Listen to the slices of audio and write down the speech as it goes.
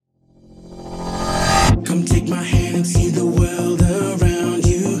Come take my hand and see the world around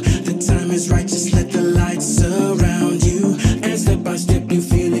you. The time is right, just let the light surround you. And step by step you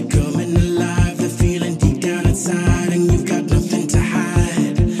feel it coming alive. The feeling deep down inside, and you've got nothing to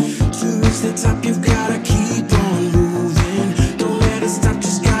hide. To reach the top you've gotta keep on moving. Don't let it stop,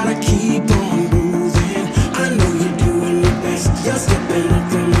 just gotta keep on moving. I know you're doing your best, you're stepping up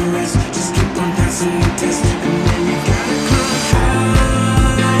from the rest. Just keep on passing the test, and then you gotta climb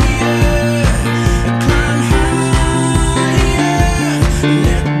higher. Climb higher.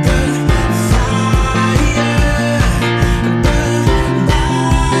 Let the fire burn brighter.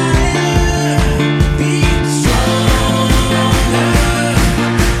 Be stronger, go longer.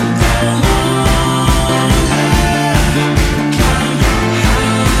 Climb higher.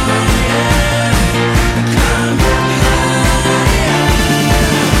 Climb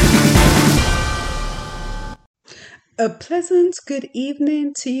A pleasant good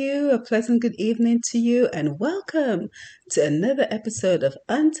evening to you, and welcome to another episode of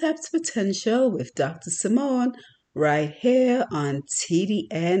Untapped Potential with Dr. Simone right here on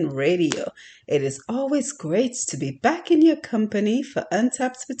TDN Radio. It is always great to be back in your company for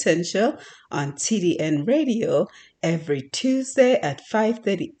Untapped Potential on TDN Radio every Tuesday at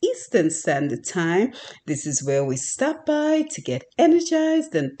 5:30 Eastern Standard Time. This is where we stop by to get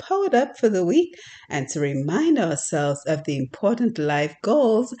energized and powered up for the week and to remind ourselves of the important life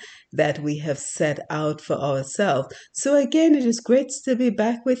goals that we have set out for ourselves. So again, it is great to be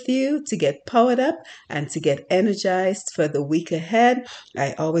back with you to get powered up and to get energized for the week ahead.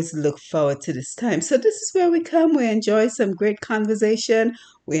 I always look forward to this time. So this is where we come, we enjoy some great conversation,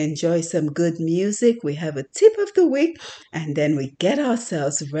 we enjoy some good music, we have a tip of the week, and then we get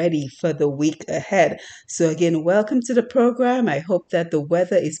ourselves ready for the week ahead. So again, welcome to the program. I hope that the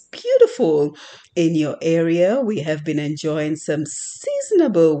weather is beautiful in your area. We have been enjoying some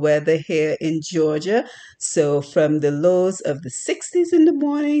seasonable weather here in Georgia. So from the lows of the 60s in the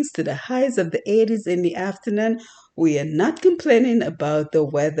mornings to the highs of the 80s in the afternoon, we are not complaining about the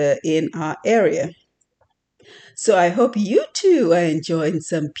weather in our area. So I hope you too are enjoying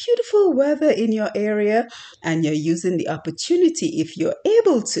some beautiful weather in your area, and you're using the opportunity, if you're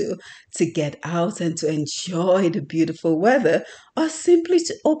able to get out and to enjoy the beautiful weather, or simply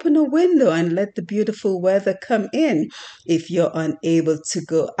to open a window and let the beautiful weather come in if you're unable to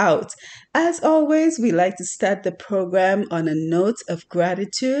go out. As always, we like to start the program on a note of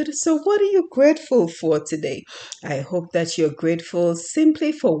gratitude. So what are you grateful for today? I hope that you're grateful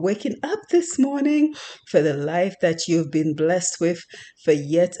simply for waking up this morning, for the life that you've been blessed with for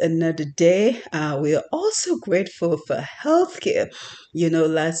yet another day. We are also grateful for healthcare. You know,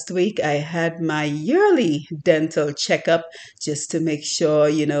 last week I had my yearly dental checkup just to make sure,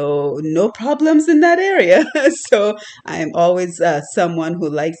 no problems in that area. So I'm always someone who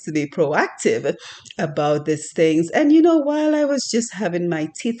likes to be proactive about these things. And, while I was just having my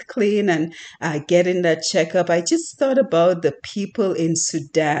teeth clean and getting that checkup, I just thought about the people in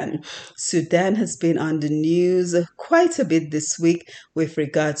Sudan. Sudan has been on the news quite a bit this week with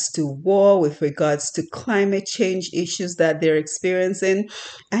regards to war, with regards to climate change issues that they're experiencing.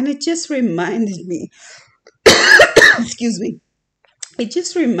 And it just reminded me, excuse me, it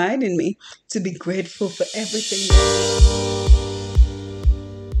just reminded me to be grateful for everything.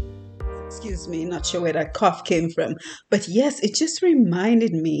 Excuse me, not sure where that cough came from. But yes, it just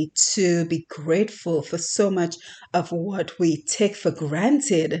reminded me to be grateful for so much of what we take for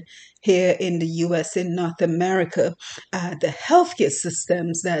granted here in the US, in North America, the healthcare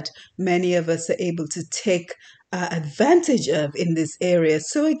systems that many of us are able to take advantage of in this area.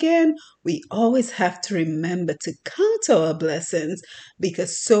 So again, we always have to remember to count our blessings,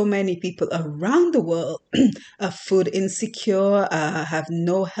 because so many people around the world are food insecure, have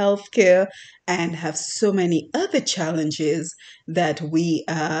no health care, and have so many other challenges that we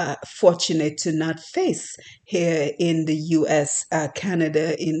are fortunate to not face here in the US,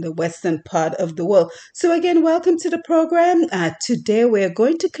 Canada, in the western part of the world. So again, welcome to the program. Today we're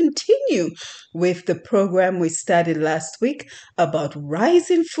going to continue with the program we started last week about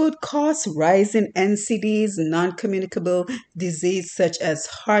rising food costs, rising NCDs, non-communicable disease such as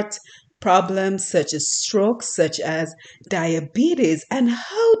heart problems, such as stroke, such as diabetes, and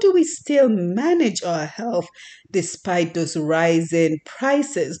how do we still manage our health despite those rising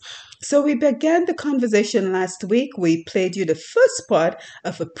prices. So we began the conversation last week. We played you the first part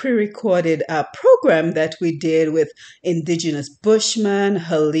of a pre-recorded program that we did with Indigenous Bushman,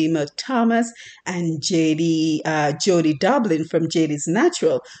 Halima Thomas, and Jody Doblin from JD's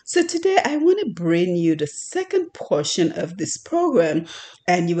Natural. So today I want to bring you the second portion of this program,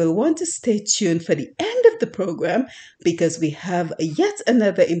 and you will want to stay tuned for the end of the program because we have yet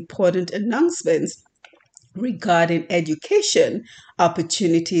another important announcement regarding education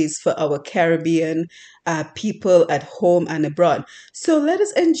opportunities for our Caribbean people at home and abroad. So let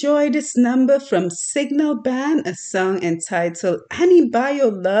us enjoy this number from Signal Band, a song entitled Annie by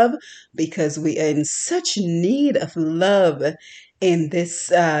Your Love, because we are in such need of love in this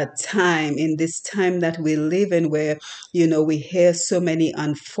time that we live in, where we hear so many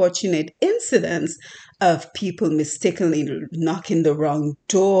unfortunate incidents of people mistakenly knocking the wrong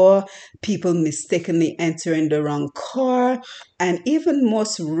door, people mistakenly entering the wrong car. And even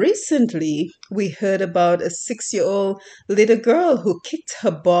most recently, we heard about a 6 year old little girl who kicked her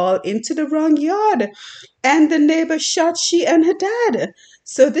ball into the wrong yard and the neighbor shot she and her dad.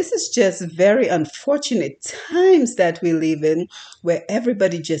 So this is just very unfortunate times that we live in, where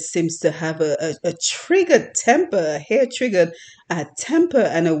everybody just seems to have a triggered temper, a hair triggered temper,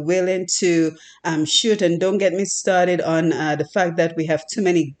 and are willing to shoot. And don't get me started on the fact that we have too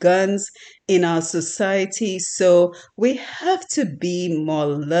many guns in our society. So we have to be more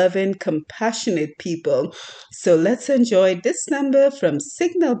loving, compassionate people. So let's enjoy this number from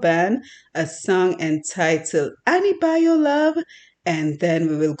Signal Band, a song entitled Annie by Your Love. And then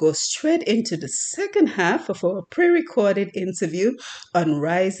we will go straight into the second half of our pre recorded interview on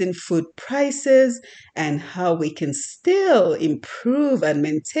rising food prices and how we can still improve and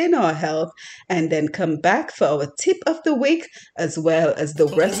maintain our health, and then come back for our tip of the week as well as the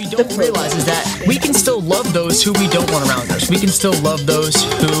rest What we of the don't realize is that we can still love those who we don't want around us. We can still love those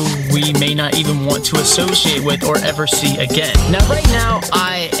who we may not even want to associate with or ever see again. Now, right now,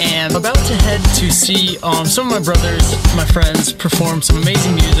 I am about to head to see some of my brothers, my friends, perform some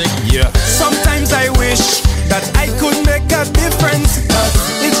amazing music. Yeah. Sometimes I wish that I could make a difference, but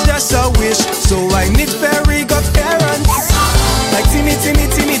it's just a wish. So I need very good parents, like Timmy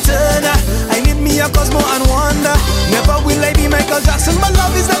Turner. I need me a Cosmo and Wanda. Never will I be Michael Jackson. My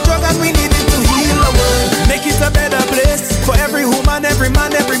love is a drug and we need it to heal the world. Make it a better place for every woman, every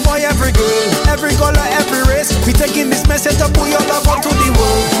man, every boy, every girl, every color, every race. We taking this message to put your love out to the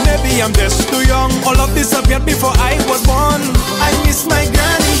world. Maybe I'm just too young. All of this appeared before I was born. I miss my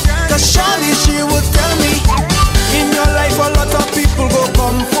granny, cause surely she would tell me, in your life a lot of people go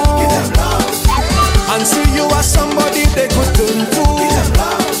come through and see you as somebody they could turn to.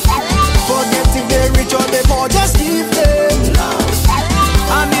 Forget if they rich or they poor, just give them love.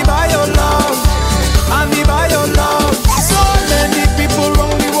 And me by your love, and me by your love. So many people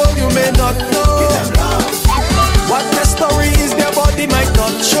around the world you may not know what the story is, their body might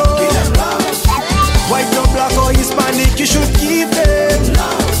not show. White or black or Hispanic, you should give them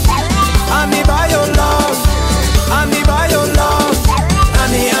love. And me by your love, and me by your love.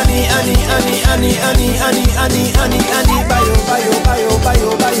 Annie, Annie, Annie, Annie, Annie, Annie, Annie, Annie, Annie, Annie, bayo, bayo, bayo, bayo,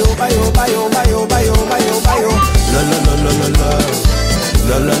 bayo, bayo, bayo, bayo, bayo, bayo, bayo. La la la la la la.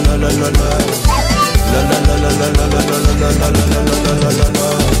 La la la la la la. La la la la la la la la la la la la la.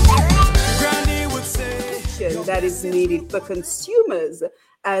 Granny would say that is needed for consumers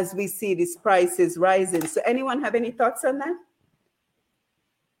as we see these prices rising. So anyone have any thoughts on that?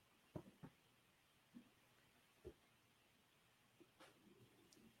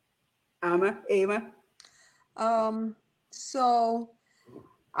 Ama? So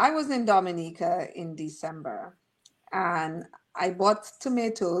I was in Dominica in December and I bought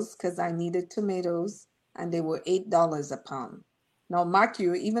tomatoes because I needed tomatoes and they were $8 a pound. Now, mark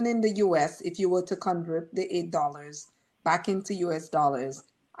you, even in the US, if you were to convert the $8 back into US dollars,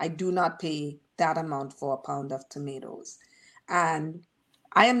 I do not pay that amount for a pound of tomatoes. And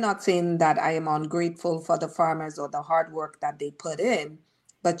I am not saying that I am ungrateful for the farmers or the hard work that they put in,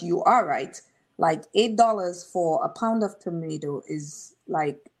 but you are right. Like $8 for a pound of tomato is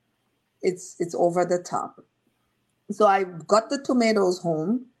like it's over the top. So I got the tomatoes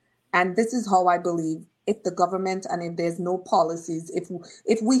home, and this is how I believe if the government and if there's no policies,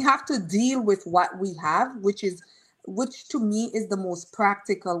 if we have to deal with what we have, which to me is the most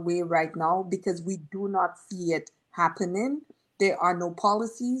practical way right now because we do not see it happening. There are no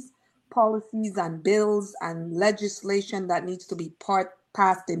policies and bills and legislation that needs to be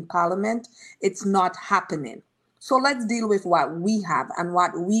passed in parliament. It's not happening. So let's deal with what we have and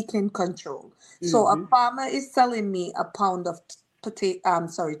what we can control. So a farmer is selling me a pound of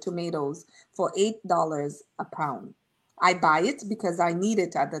tomatoes for $8 a pound. I buy it because I need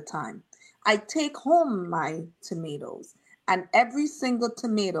it at the time. I take home my tomatoes, and every single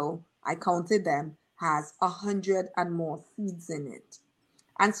tomato, I counted them, has 100 and more seeds in it.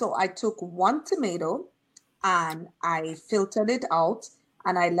 And so I took one tomato and I filtered it out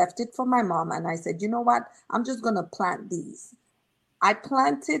and I left it for my mom. And I said, you know what? I'm just going to plant these. I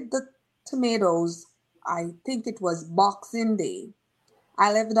planted the tomatoes, I think it was Boxing Day.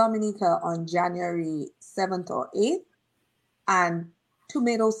 I left Dominica on January 7th or 8th, and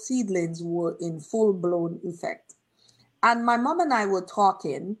tomato seedlings were in full blown effect. And my mom and I were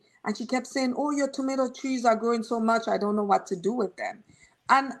talking, and she kept saying, "Oh, your tomato trees are growing so much, I don't know what to do with them."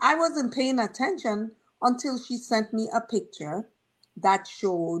 And I wasn't paying attention until she sent me a picture that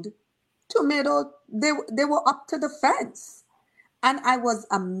showed tomato, they were up to the fence. And I was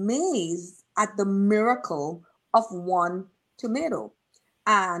amazed at the miracle of one tomato.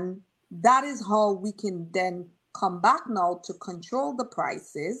 And that is how we can then come back now to control the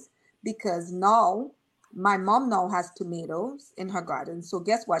prices, because now my mom now has tomatoes in her garden. So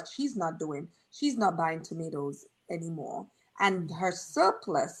guess what she's not doing? She's not buying tomatoes anymore. And her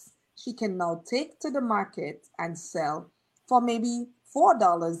surplus she can now take to the market and sell for maybe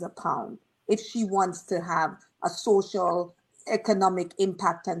 $4 a pound if she wants to have a social economic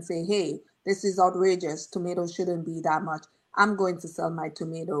impact and say, hey, this is outrageous. Tomatoes shouldn't be that much. I'm going to sell my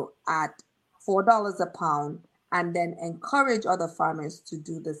tomato at $4 a pound and then encourage other farmers to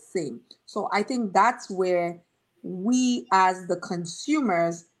do the same. So I think that's where we as the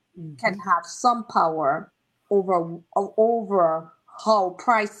consumers can have some power over how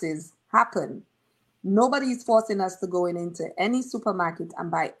prices happen. Nobody's forcing us to go into any supermarket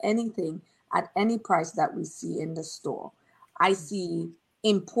and buy anything at any price that we see in the store. I see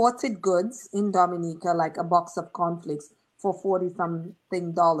imported goods in Dominica, like a box of cornflakes for 40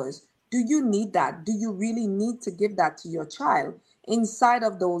 something dollars. Do you need that? Do you really need to give that to your child? Inside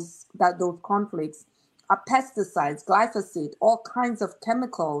of those cornflakes are pesticides, glyphosate, all kinds of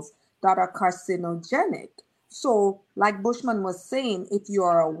chemicals that are carcinogenic. So, like Bushman was saying, if you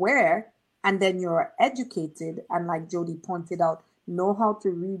are aware and then you're educated, and like Jody pointed out, know how to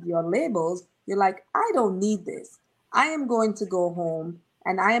read your labels, you're like, I don't need this. I am going to go home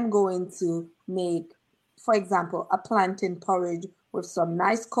and I am going to make, for example, a plantain porridge with some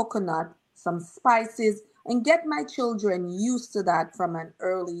nice coconut, some spices, and get my children used to that from an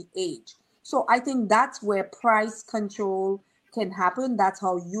early age. So I think that's where price control can happen. That's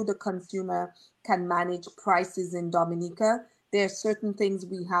how you, the consumer, can manage prices in Dominica. There are certain things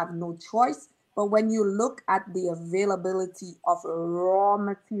we have no choice, but when you look at the availability of raw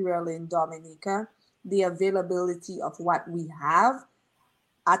material in Dominica, the availability of what we have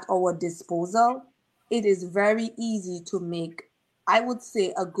at our disposal, it is very easy to make, I would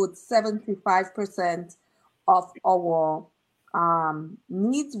say, a good 75% of our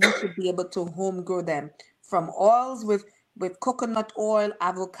needs. We should be able to home grow them from oils with coconut oil,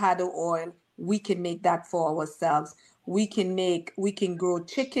 avocado oil. We can make that for ourselves. We can grow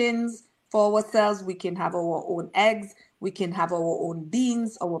chickens for ourselves. We can have our own eggs. We can have our own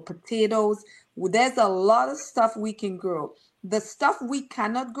beans, our potatoes. There's a lot of stuff we can grow. The stuff we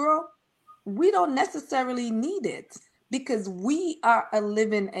cannot grow, we don't necessarily need it, because we are a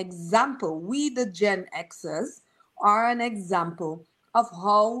living example. We, the Gen Xers, are an example of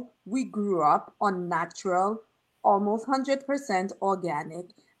how we grew up on natural, almost 100% organic,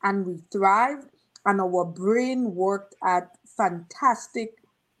 and we thrived, and our brain worked at fantastic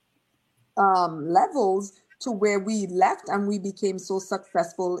levels to where we left and we became so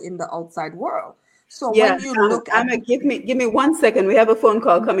successful in the outside world. So Yeah, when you look at give me 1 second. We have a phone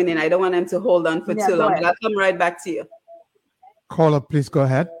call coming in. I don't want him to hold on for Yeah, too go long, ahead. but I'll come right back to you. Caller, please go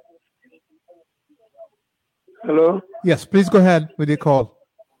ahead. Hello? Yes, please go ahead with your call.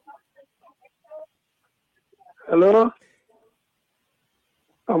 Hello?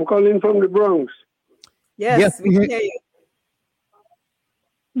 I'm calling from the Bronx. Yes, we can hear you.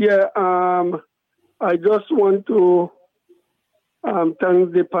 Yeah, I just want to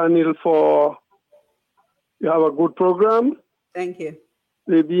thank the panel for you have a good program. Thank you.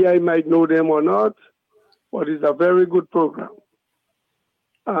 Maybe I might know them or not, but it's a very good program.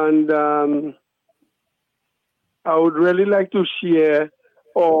 And I would really like to share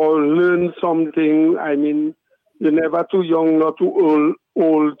or learn something. I mean, you're never too young, not too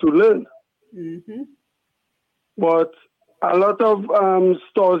old to learn. Mm-hmm. But a lot of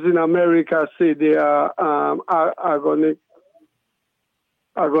stores in America say they are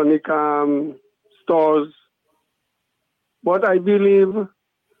organic stores. But I believe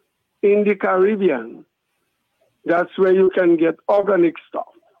in the Caribbean, that's where you can get organic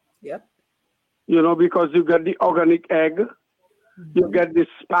stuff. Yep. You know, because you get the organic egg, you get the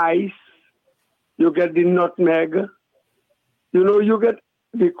spice, you get the nutmeg, you know, you get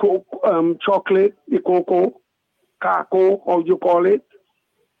the chocolate, the cocoa, how you call it.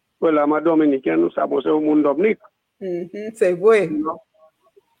 Well, I'm a Dominican, so I'm a Dominic. Say, boy. You know?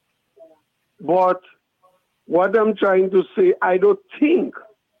 But what I'm trying to say, I don't think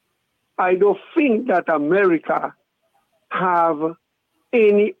that America have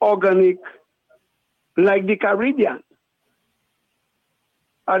any organic like the Caribbean.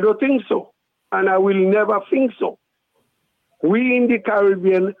 I don't think so. And I will never think so. We in the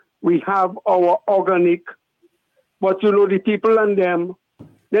Caribbean, we have our organic, but the people and them,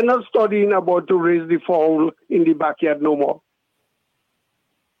 they're not studying about to raise the fowl in the backyard no more.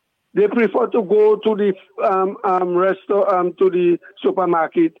 They prefer to go to the restaurant, to the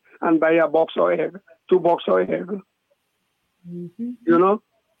supermarket and buy a box of egg, 2 boxes of egg. Mm-hmm.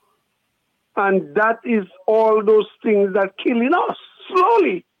 And that is all those things that killing us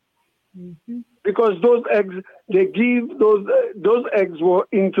slowly. Mm-hmm. Because those eggs, they give those eggs were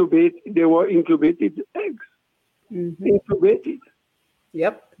incubated. They were incubated eggs. Mm-hmm. Incubated.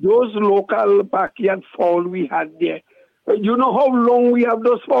 Yep. Those local backyard fowl we had there. You know how long we have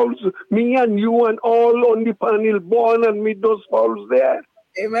those fowls? Me and you and all on the panel born and meet those fowls there.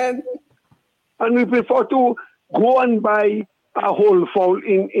 Amen. And we prefer to go and buy a whole fowl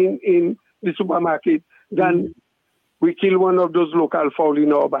in the supermarket than we kill one of those local fowl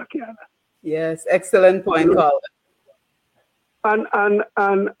in our backyard. Yes, excellent point, Carl. And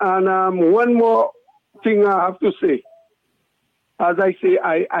one more thing I have to say. As I say,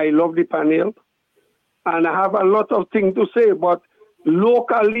 I love the panel, and I have a lot of things to say, but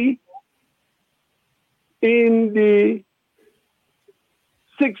locally, in the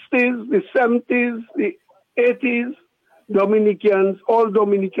 60s, the 70s, the 80s, all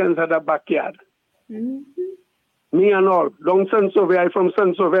Dominicans had a backyard. Mm-hmm. Me and all. Down Saint-Sauveur, I'm from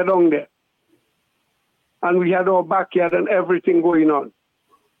Saint-Sauveur down there. And we had our backyard and everything going on.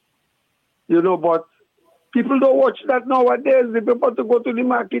 But people don't watch that nowadays. They prefer to go to the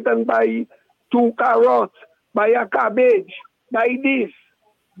market and buy 2 carrots, buy a cabbage, buy this.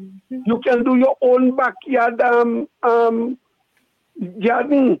 Mm-hmm. You can do your own backyard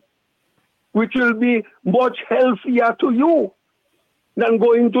garden, which will be much healthier to you than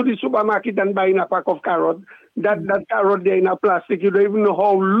going to the supermarket and buying a pack of carrots. That carrot there in a plastic, you don't even know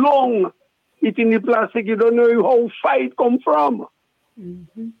how long it's in the plastic. You don't know how far it come from.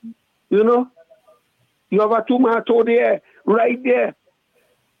 Mm-hmm. You have a tomato there, right there.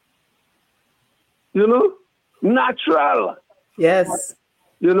 Natural. Yes.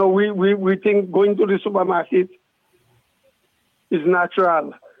 We think going to the supermarket is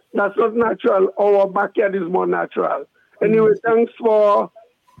natural. That's not natural. Our backyard is more natural. Anyway, thanks for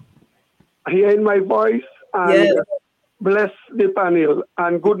hearing my voice, and bless the panel,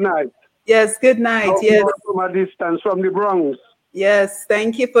 and good night. Yes, good night. Yes. From a distance, from the Bronx. Yes,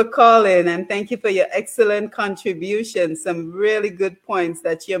 thank you for calling, and thank you for your excellent contribution. Some really good points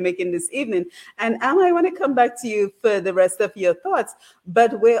that you're making this evening. And Amma, I want to come back to you for the rest of your thoughts.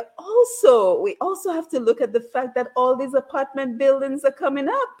 But we also have to look at the fact that all these apartment buildings are coming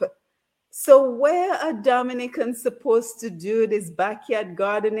up. So where are Dominicans supposed to do this backyard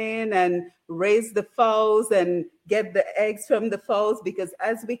gardening and raise the fowls and get the eggs from the fowls? Because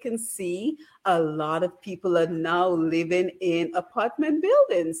as we can see, a lot of people are now living in apartment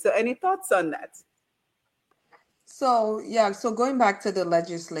buildings. So any thoughts on that? So going back to the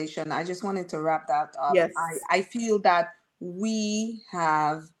legislation, I just wanted to wrap that up. Yes. I feel that we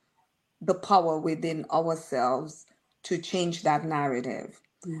have the power within ourselves to change that narrative.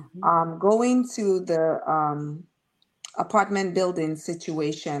 Mm-hmm. Going to the apartment building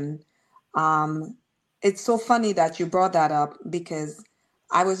situation, it's so funny that you brought that up, because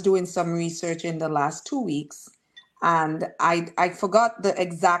I was doing some research in the last 2 weeks, and I forgot the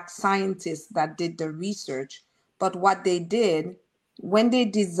exact scientists that did the research, but what they did when they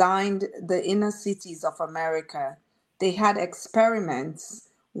designed the inner cities of America, they had experiments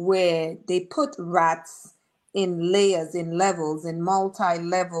where they put rats in layers, in levels, in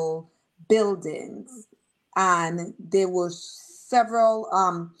multi-level buildings. And there were several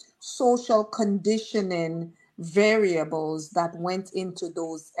social conditioning variables that went into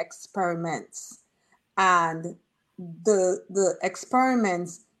those experiments. And the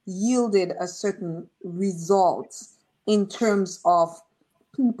experiments yielded a certain results in terms of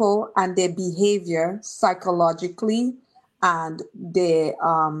people and their behavior psychologically, and their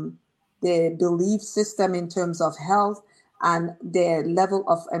belief system in terms of health, and their level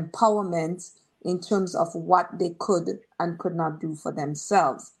of empowerment in terms of what they could and could not do for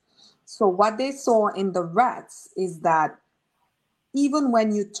themselves. So what they saw in the rats is that even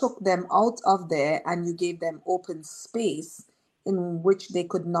when you took them out of there and you gave them open space in which they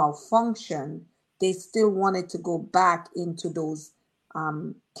could now function, they still wanted to go back into those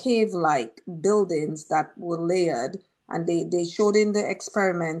cave-like buildings that were layered. And they showed in the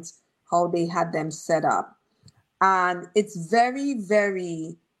experiment how they had them set up. And it's very,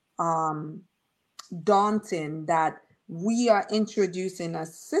 very daunting that we are introducing a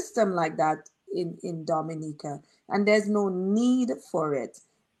system like that in Dominica, and there's no need for it.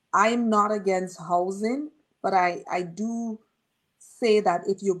 I'm not against housing, but I do say that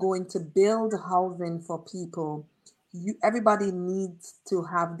if you're going to build housing for people, everybody needs to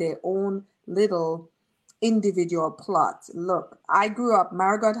have their own little individual plot. Look, I grew up,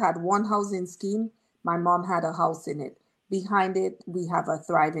 Marigot had one housing scheme. My mom had a house in it. Behind it, we have a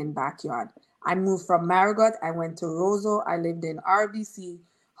thriving backyard. I moved from Marigot. I went to Roseau. I lived in RBC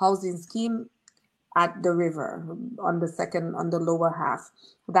housing scheme at the river on the lower half.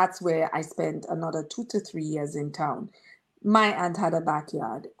 That's where I spent another 2 to 3 years in town. My aunt had a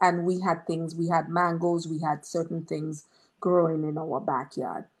backyard, and we had things, we had mangoes, we had certain things growing in our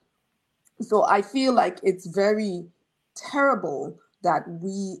backyard. So I feel like it's very terrible that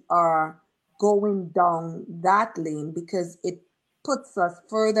we are going down that lane because it puts us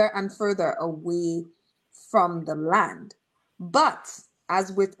further and further away from the land. But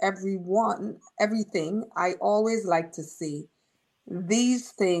as with everything, I always like to say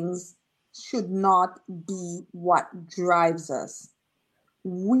these things should not be what drives us.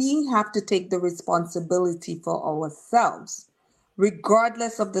 We have to take the responsibility for ourselves,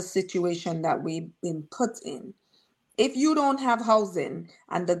 regardless of the situation that we've been put in. If you don't have housing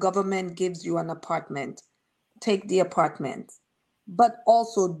and the government gives you an apartment, take the apartment. But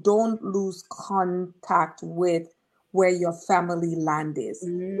also don't lose contact with where your family land is.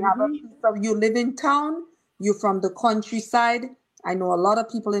 You have a piece of, you live in town, you're from the countryside. I know a lot of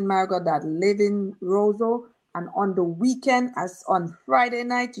people in Marigot that live in Roseau, and on the weekend, as on Friday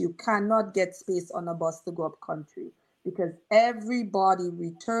night, you cannot get space on a bus to go up country because everybody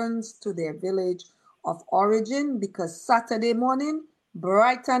returns to their village of origin because Saturday morning,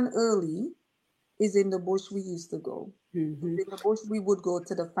 bright and early, is in the bush we used to go. In the bush, we would go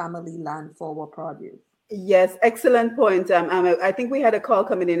to the family land for our produce. Yes, excellent point. I think we had a call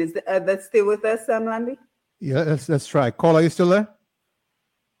coming in. Is that still with us, Landy? Yeah, let's try. Call, are you still there?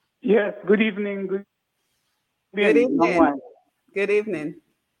 Yes, good evening. Good evening. Good evening.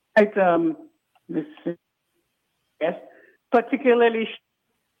 It's, yes, particularly,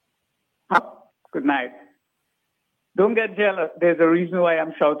 good night. Don't get jealous. There's a reason why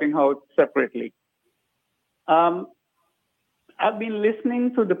I'm shouting out separately. I've been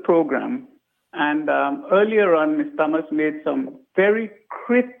listening to the program, and earlier on, Ms. Thomas made some very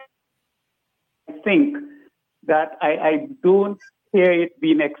critical, I think, that I don't hear it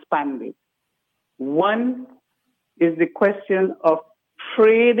being expanded. One is the question of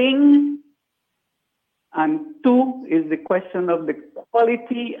trading, and two is the question of the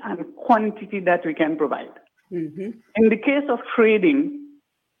quality and quantity that we can provide. In the case of trading,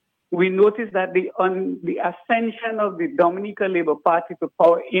 we noticed that on the ascension of the Dominica Labour Party to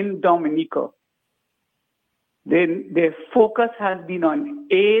power in Dominica, then their focus has been on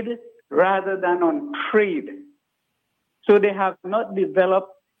aid rather than on trade. So they have not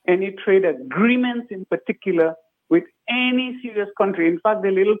developed any trade agreements in particular with any serious country. In fact,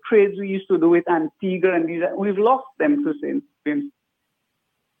 the little trades we used to do with Antigua and these, we've lost them to since.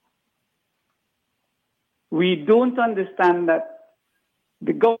 We don't understand that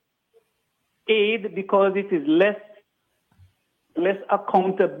the government aid because it is less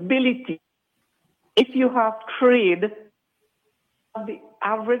accountability. If you have trade, the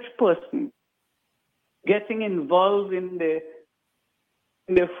average person getting involved in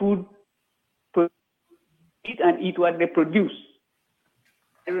the food, eat and eat what they produce.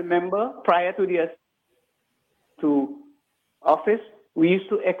 I remember prior to to office, we used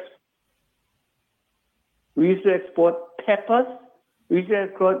to export peppers, we used to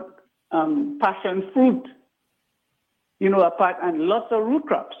export passion fruit, and lots of root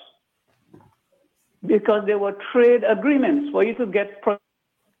crops, because there were trade agreements for you to get from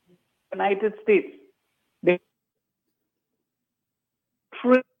the United States. They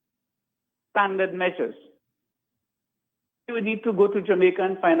trade standard measures. You would need to go to Jamaica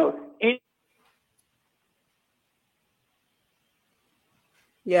and find out.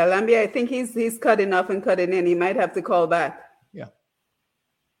 Yeah, Lambie, I think he's cutting off and cutting in. He might have to call back.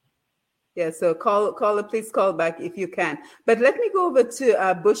 Yeah, so caller, please call back if you can. But let me go over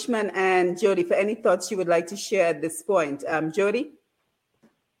to Bushman and Jody for any thoughts you would like to share at this point. Jody?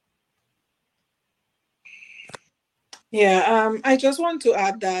 Yeah, I just want to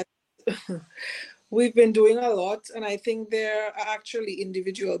add that we've been doing a lot, and I think there are actually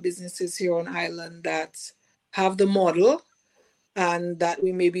individual businesses here on island that have the model and that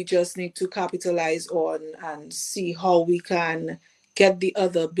we maybe just need to capitalize on and see how we can get the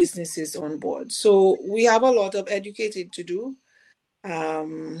other businesses on board. So we have a lot of educating to do,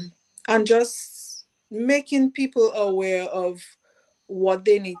 and just making people aware of what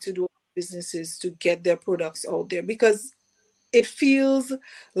they need to do in businesses to get their products out there, because it feels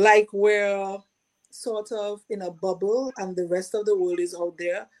like we're sort of in a bubble and the rest of the world is out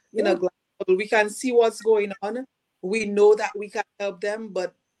there in a Yeah. glass bubble. We can see what's going on. We know that we can help them,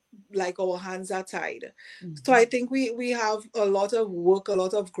 but like our hands are tied. So I think we have a lot of work, a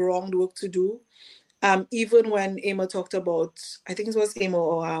lot of groundwork to do. Even when Emma talked about, I think it was Emma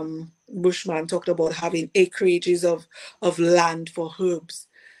or Bushman talked about having acreages of land for herbs.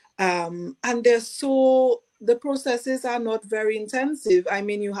 And they're so, the processes are not very intensive. I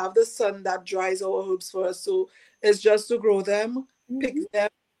mean, you have the sun that dries our herbs for us. So it's just to grow them, pick them,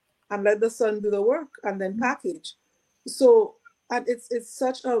 and let the sun do the work and then package. So, and it's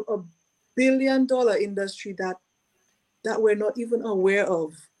such a billion-dollar industry that we're not even aware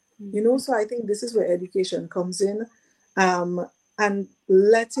of. So I think this is where education comes in, and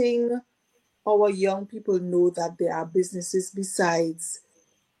letting our young people know that there are businesses besides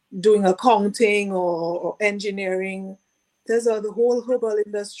doing accounting or engineering. There's the whole herbal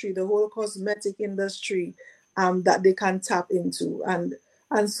industry, the whole cosmetic industry, that they can tap into,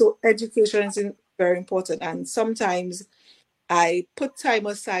 and so education is very important. And sometimes I put time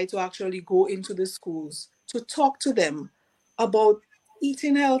aside to actually go into the schools to talk to them about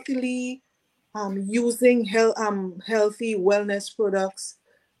eating healthily, using healthy wellness products,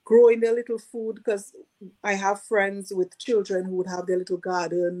 growing their little food. Because I have friends with children who would have their little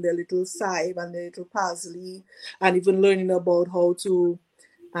garden, their little thyme and their little parsley, and even learning about how to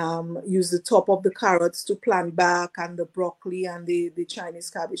use the top of the carrots to plant back, and the broccoli and the Chinese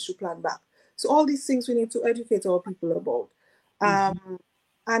cabbage to plant back. So all these things we need to educate our people about.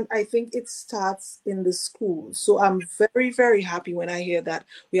 And I think it starts in the schools. So I'm very, very happy when I hear that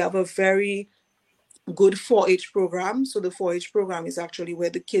we have a very good 4-H program. So the 4-H program is actually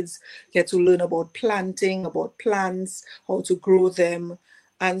where the kids get to learn about planting, about plants, how to grow them.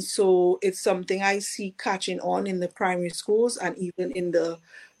 And so it's something I see catching on in the primary schools and even in the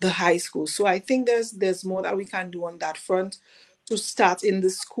high schools. So I think there's more that we can do on that front to start in the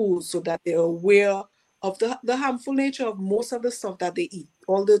schools so that they're aware of the harmful nature of most of the stuff that they eat.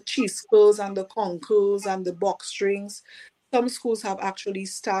 All the cheese curls and the concours and the box strings. Some schools have actually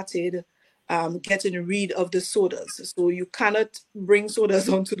started getting rid of the sodas. So you cannot bring sodas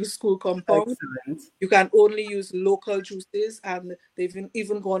onto the school compound. Excellent. You can only use local juices, and they've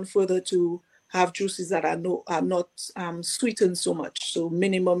even gone further to have juices that are not sweetened so much. So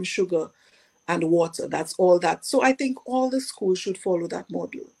minimum sugar and water. That's all that. So I think all the schools should follow that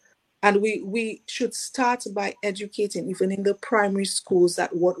model. And we should start by educating, even in the primary schools,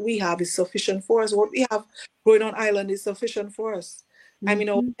 that what we have is sufficient for us. What we have growing on island is sufficient for us. I mean,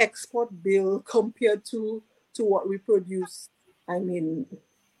 our export bill compared to what we produce, I mean,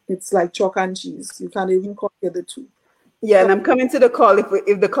 it's like chalk and cheese. You can't even compare the two. Yeah, So, and I'm coming to the call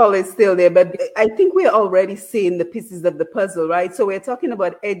if the call is still there. But I think we're already seeing the pieces of the puzzle, right? So we're talking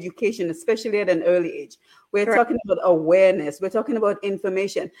about education, especially at an early age. We're correct. talking about awareness. We're talking about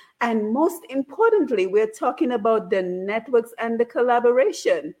information. And most importantly, we're talking about the networks and the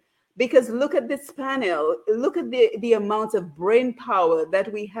collaboration. Because look at this panel, look at the amount of brain power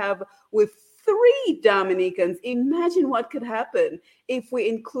that we have with 3 Dominicans. Imagine what could happen if we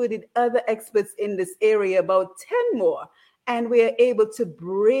included other experts in this area, about 10 more, and we are able to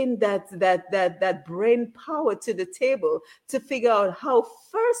bring that brain power to the table to figure out how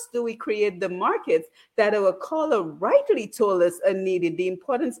first do we create the markets that our caller rightly told us are needed, the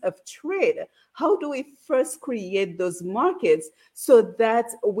importance of trade. How do we first create those markets so that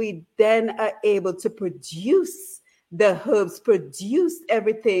we then are able to produce the herbs, produce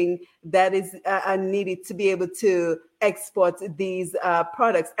everything that is needed to be able to export these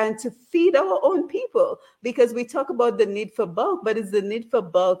products and to feed our own people? Because we talk about the need for bulk, but it's the need for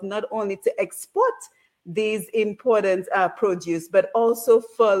bulk not only to export these important produce, but also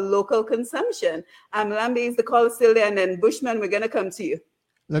for local consumption. Lambi, is the call still there? And then Bushman, we're going to come to you.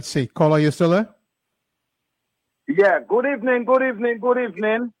 Let's see. Caller, you still there? Yeah, good evening, good evening, good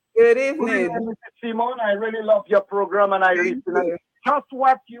evening. Good Good evening. evening, Mr. Simon. I really love your program and I Thank listen. you. Just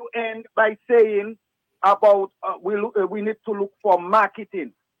what you end by saying about we need to look for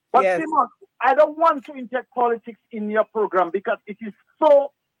marketing. But Yes. Simon, I don't want to inject politics in your program because it is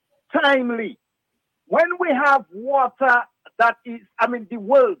so timely. When we have water that is, I mean, the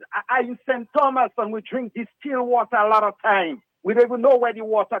world, I in St. Thomas and we drink distilled water a lot of time. We don't even know where the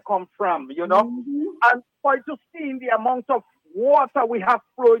water comes from, you know? And for you to see the amount of water we have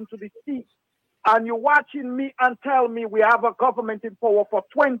flowing to the sea, and you're watching me and tell me we have a government in power for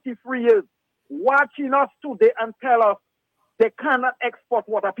 23 years, watching us today and tell us They cannot export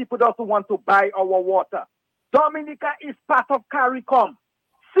water. People don't want to buy our water. Dominica is part of CARICOM.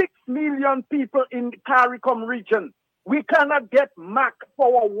 6 million people in the CARICOM region. We cannot get MAC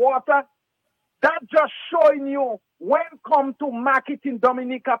for our water. That just showing you when come to marketing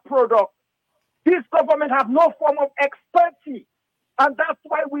Dominica product, this government have no form of expertise. And that's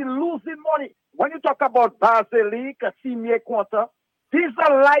why we're losing money. When you talk about basilic, Simier Quarter, these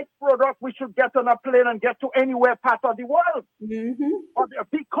are light products we should get on a plane and get to anywhere part of the world. But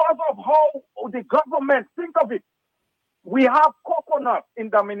because of how the government, think of it, we have coconut in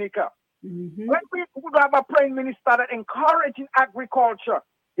Dominica. When we would have a prime minister that encouraging agriculture,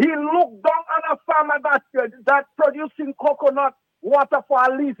 he looked down on a farmer that producing coconut water for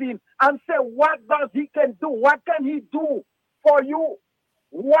a living and said, what does he can do? What can he do for you?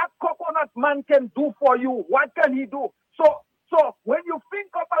 What coconut man can do for you? What can he do? So when you think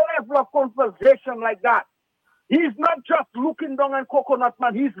of a level of conversation like that, he's not just looking down on coconut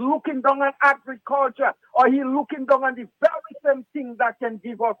man, he's looking down on agriculture, or he's looking down on the very same thing that can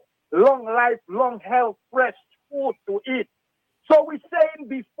give us long life, long health, fresh food to eat. So we're saying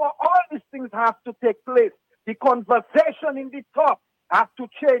before all these things have to take place, the conversation in the top has to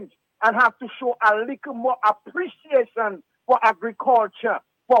change and have to show a little more appreciation for agriculture,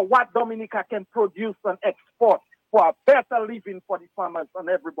 for what Dominica can produce and export, for a better living for the farmers and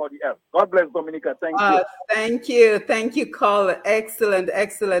everybody else. God bless Dominica. Thank you. Thank you. Thank you, caller. Excellent,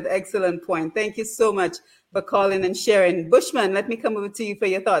 excellent, excellent point. Thank you so much for calling and sharing. Bushman, let me come over to you for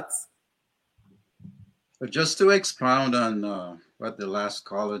your thoughts. But just to expound on what the last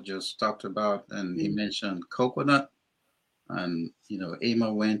caller just talked about, and he mentioned coconut, and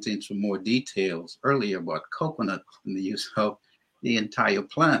Emma went into more details earlier about coconut and the use of the entire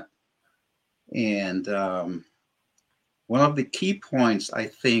plant. And one of the key points I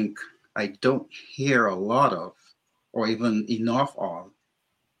think I don't hear a lot of, or even enough of,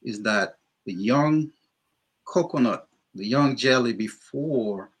 is that the young coconut, the young jelly,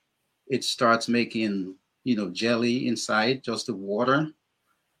 before it starts making jelly inside, just the water,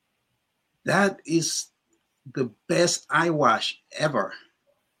 that is the best eye wash ever.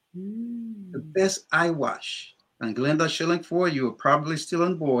 The best eye wash. And Glenda Shillingford, you are probably still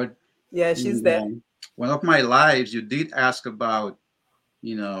on board. Yeah, she's there. One of my lives, you did ask about,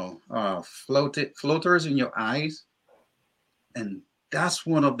 floaters in your eyes. And that's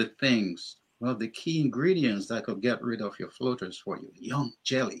one of the things, one of the key ingredients that could get rid of your floaters for you. Young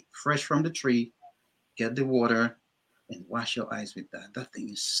jelly, fresh from the tree. Get the water and wash your eyes with that. That thing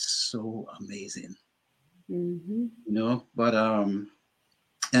is so amazing. But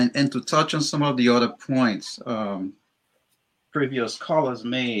and to touch on some of the other points previous callers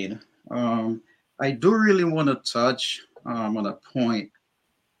made, I do really want to touch on a point.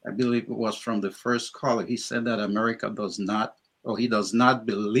 I believe it was from the first caller. He said that he does not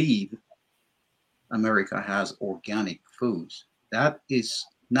believe America has organic foods. That is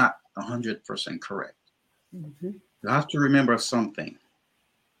not 100% correct. You have to remember something.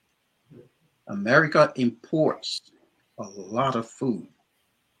 America imports a lot of food.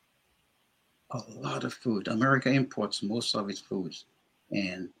 A lot of food. America imports most of its foods.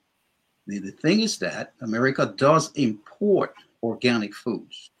 And the thing is that America does import organic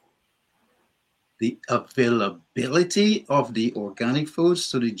foods. The availability of the organic foods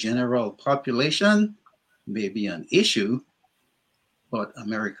to the general population may be an issue, but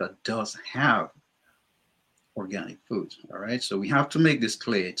America does have organic foods. All right. So we have to make this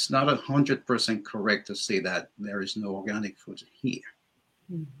clear. It's not 100% correct to say that there is no organic food here.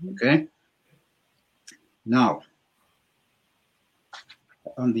 Okay. Now,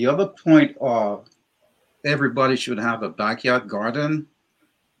 on the other point of everybody should have a backyard garden.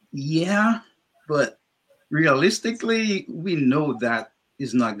 Yeah, but realistically, we know that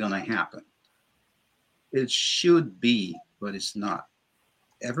is not going to happen. It should be, but it's not.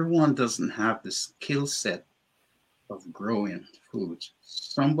 Everyone doesn't have the skill set of growing foods.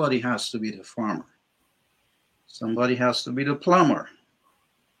 Somebody has to be the farmer. Somebody has to be the plumber.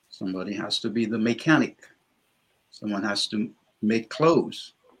 Somebody has to be the mechanic. Someone has to make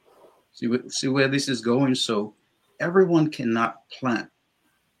clothes. See where this is going? So everyone cannot plant.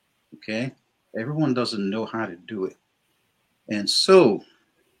 Okay? Everyone doesn't know how to do it. And so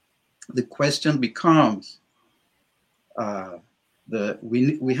the question becomes,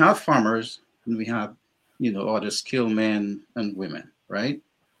 we have farmers and we have other skilled men and women, right?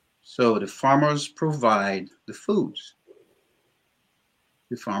 So the farmers provide the foods.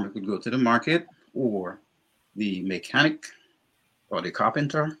 The farmer could go to the market, or the mechanic or the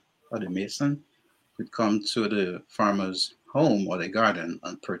carpenter or the mason could come to the farmer's home or the garden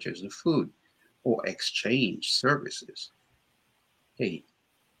and purchase the food or exchange services. hey,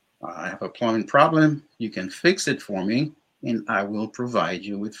 I have a plumbing problem. You can fix it for me, and I will provide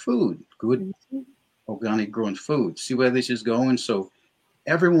you with food, good organic grown food. See where this is going? So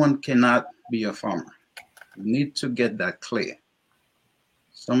everyone cannot be a farmer. We need to get that clear.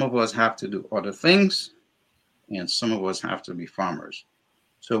 Some of us have to do other things, and some of us have to be farmers.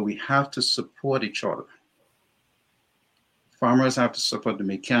 So we have to support each other. Farmers have to support the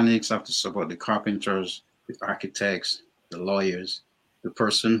mechanics, have to support the carpenters, the architects, the lawyers, the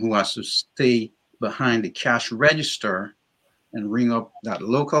person who has to stay behind the cash register and ring up that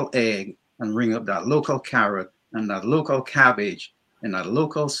local egg and ring up that local carrot and that local cabbage and that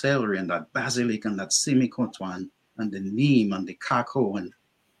local celery and that basilic and that semicotuan and the neem and the kako and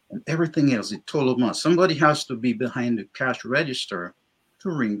everything else, the toloma. Somebody has to be behind the cash register to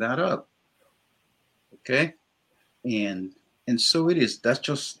ring that up. Okay? And so it is. That's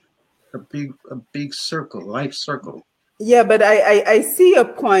just a big circle, life circle. Yeah, but I see your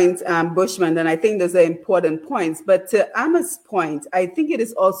point, Bushman, and I think those are important points. But to Emma's point, I think it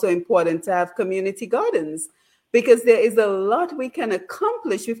is also important to have community gardens because there is a lot we can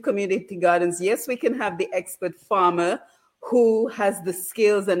accomplish with community gardens. Yes, we can have the expert farmer who has the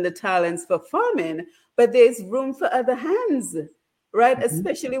skills and the talents for farming, but there's room for other hands, right?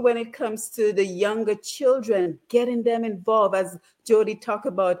 Especially when it comes to the younger children, getting them involved, as Jody talked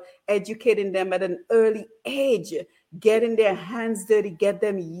about, educating them at an early age, getting their hands dirty, get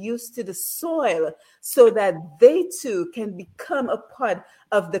them used to the soil so that they too can become a part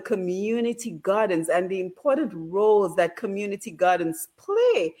of the community gardens and the important roles that community gardens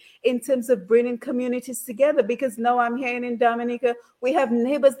play in terms of bringing communities together. Because now I'm hearing in Dominica, we have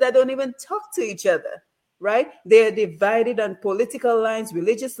neighbors that don't even talk to each other, right? They're divided on political lines,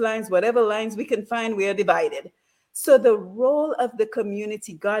 religious lines, whatever lines we can find, we are divided. So the role of the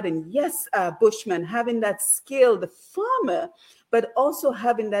community garden, yes, Bushman, having that skilled farmer, but also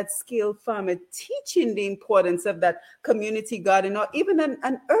having that skilled farmer teaching the importance of that community garden or even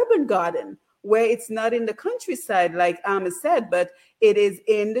an urban garden where it's not in the countryside, like Amma said, but it is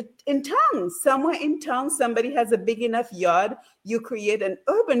in town. Somewhere in town, somebody has a big enough yard. You create an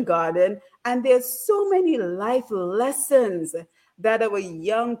urban garden, and there's so many life lessons that our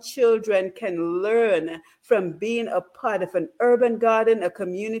young children can learn from being a part of an urban garden, a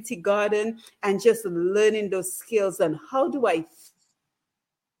community garden, and just learning those skills on how do I.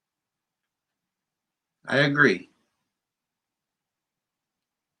 I agree.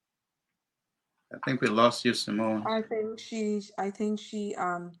 I think we lost you, Simone. I think she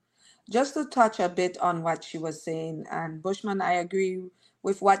just to touch a bit on what she was saying, and Bushman, I agree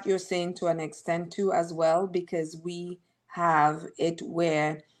with what you're saying to an extent too as well, because we have it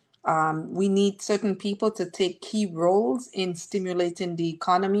where we need certain people to take key roles in stimulating the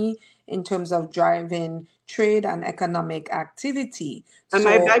economy in terms of driving trade and economic activity. Am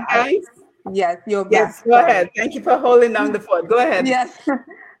I So back, guys? yes, you're back. Yes, go Sorry. ahead. Thank you for holding down the fort. Go ahead. Yes.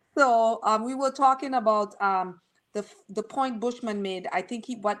 So we were talking about the point Bushman made. I think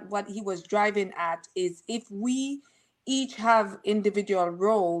what he was driving at is if we each have individual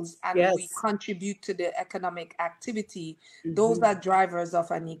roles and we Yes. contribute to the economic activity, those Mhm. are drivers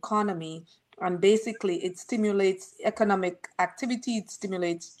of an economy. And basically, it stimulates economic activity, it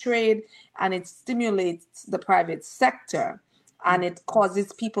stimulates trade, and it stimulates the private sector, and it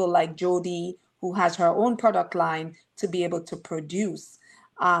causes people like Jody, who has her own product line, to be able to produce.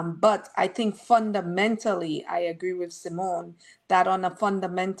 But I think fundamentally, I agree with Simone that on a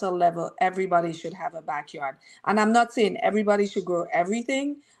fundamental level, everybody should have a backyard. And I'm not saying everybody should grow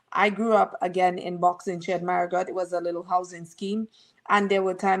everything. I grew up again in Boxing Shed, Marigot. It was a little housing scheme. And there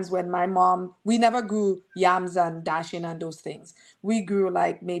were times when my mom, we never grew yams and dashing and those things. We grew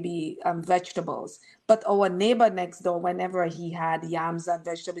like maybe vegetables. But our neighbor next door, whenever he had yams and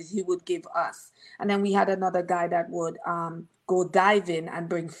vegetables, he would give us. And then we had another guy that would go diving and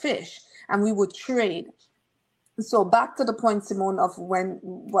bring fish, and we would trade. So back to the point, Simone, of when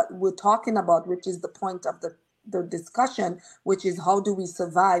what we're talking about, which is the point of the discussion, which is how do we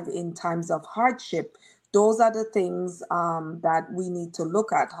survive in times of hardship. Those are the things that we need to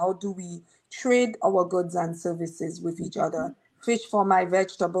look at. How do we trade our goods and services with each other? Fish for my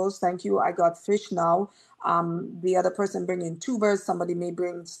vegetables, thank you, I got fish now. The other person bringing tubers, somebody may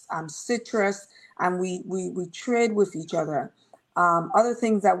bring citrus, and we trade with each other. Other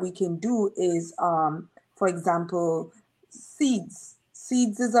things that we can do is for example, seeds.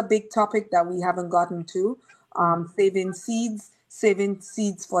 Seeds is a big topic that we haven't gotten to. Saving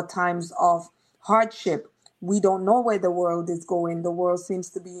seeds for times of hardship. We don't know where the world is going. The world seems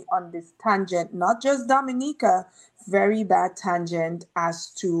to be on this tangent, not just Dominica, very bad tangent as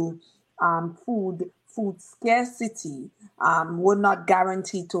to food food scarcity. We're not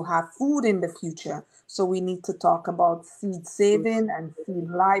guaranteed to have food in the future. So we need to talk about seed saving and seed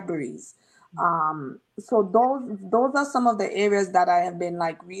libraries. So those are some of the areas that I have been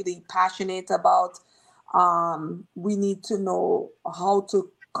like really passionate about. We need to know how to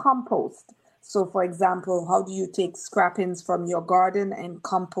compost. So, for example, how do you take scrappings from your garden and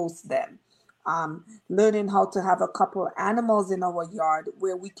compost them? Learning how to have a couple animals in our yard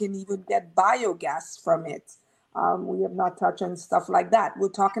where we can even get biogas from it. We have not touched on stuff like that. We're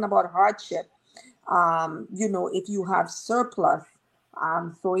talking about hardship. If you have surplus,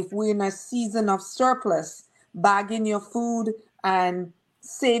 so if we're in a season of surplus, bagging your food and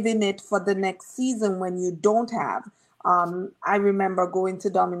saving it for the next season when you don't have. I remember going to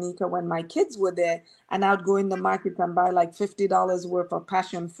Dominica when my kids were there, and I would go in the market and buy like $50 worth of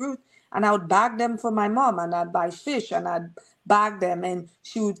passion fruit, and I would bag them for my mom, and I'd buy fish and I'd bag them. And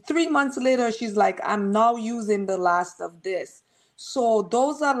she would 3 months later, she's like, I'm now using the last of this. So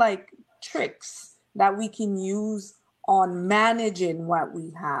those are like tricks that we can use on managing what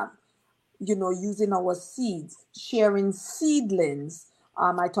we have, using our seeds, sharing seedlings.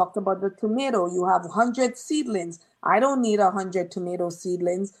 I talked about the tomato. You have 100 seedlings. I don't need 100 tomato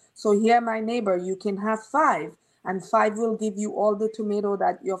seedlings. So here, my neighbor, you can have five, and five will give you all the tomato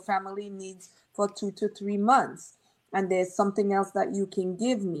that your family needs for 2 to 3 months. And there's something else that you can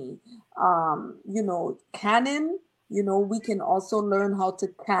give me. Canning, we can also learn how to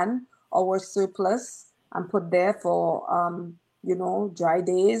can our surplus and put there for, dry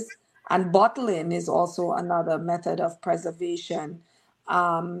days. And bottling is also another method of preservation.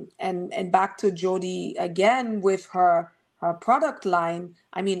 And back to Jody again with her product line.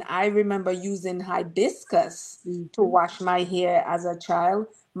 I mean, I remember using hibiscus to wash my hair as a child.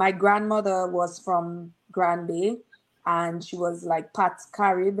 My grandmother was from Grand Bay, and she was like Pat's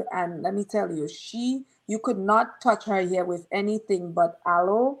Carib. And let me tell you, you could not touch her hair with anything but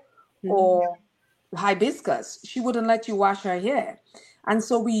aloe or hibiscus. She wouldn't let you wash her hair. And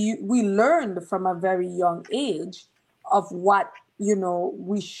so we learned from a very young age of what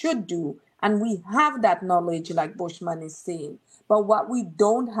we should do. And we have that knowledge, like Bushman is saying. But what we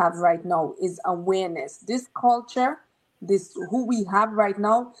don't have right now is awareness. This culture, this who we have right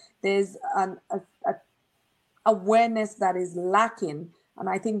now, there's an awareness that is lacking. And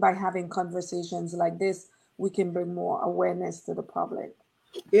I think by having conversations like this, we can bring more awareness to the public.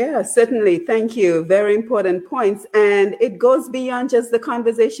 Yeah, certainly. Thank you. Very important points. And it goes beyond just the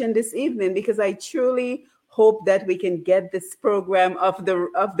conversation this evening, because I truly hope that we can get this program off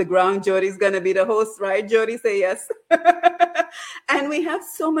the ground. Jody's going to be the host, right? Jody, say yes. And we have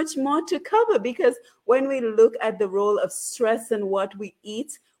so much more to cover, because when we look at the role of stress and what we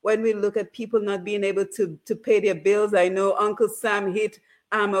eat, when we look at people not being able to pay their bills, I know Uncle Sam hit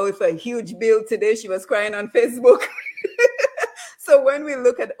Amma with a huge bill today. She was crying on Facebook. So when we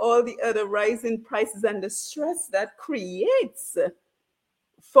look at all the other rising prices and the stress that creates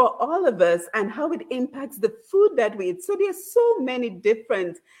for all of us and how it impacts the food that we eat. So there's so many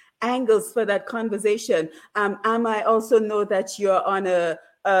different angles for that conversation. I also know that you're on a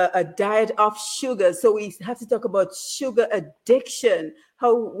diet of sugar. So we have to talk about sugar addiction,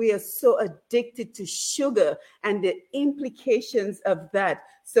 how we are so addicted to sugar and the implications of that.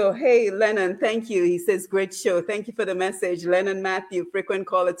 So, hey, Lennon, thank you. He says, great show. Thank you for the message. Lennon Matthew, frequent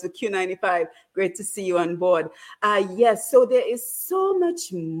caller to Q95. Great to see you on board. Yes, so there is so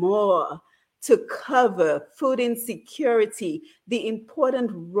much more to cover: food insecurity, the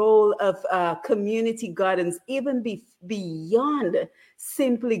important role of community gardens, even beyond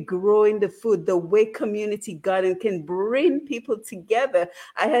simply growing the food, the way community garden can bring people together.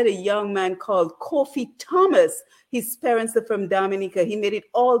 I had a young man called Kofi Thomas. His parents are from Dominica. He made it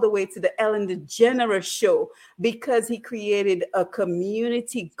all the way to the Ellen DeGeneres show because he created a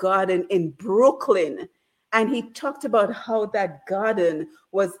community garden in Brooklyn. And he talked about how that garden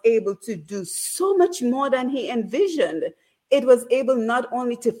was able to do so much more than he envisioned. It was able not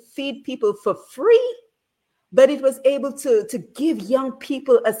only to feed people for free, but it was able to give young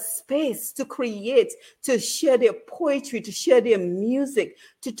people a space to create, to share their poetry, to share their music,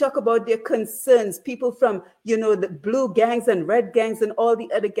 to talk about their concerns. People from, the blue gangs and red gangs and all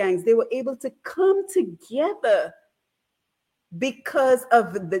the other gangs, they were able to come together because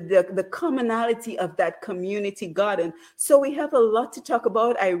of the commonality of that community garden. So we have a lot to talk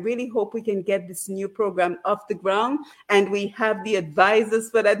about. I really hope we can get this new program off the ground. And we have the advisors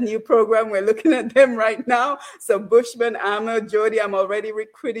for that new program. We're looking at them right now. So Bushman, Amma, Jody, I'm already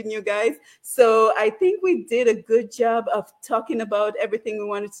recruiting you guys. So I think we did a good job of talking about everything we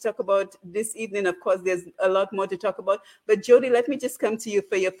wanted to talk about this evening. Of course, there's a lot more to talk about. But Jody, let me just come to you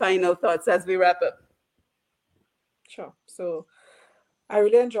for your final thoughts as we wrap up. Sure. So I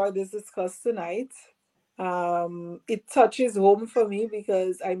really enjoyed this discuss tonight. It touches home for me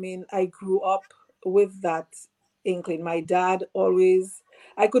because I mean I grew up with that inkling. My dad always,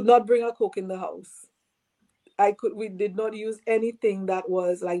 I could not bring a Coke in the house. We did not use anything that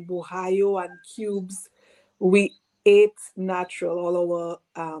was like bohayo and cubes. We ate natural. All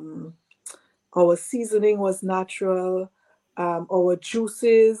our seasoning was natural. Our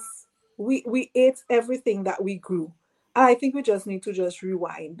juices, we ate everything that we grew. And I think we just need to just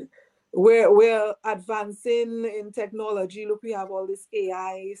rewind. We're advancing in technology. Look, we have all this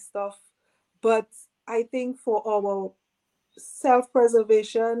AI stuff, but I think for our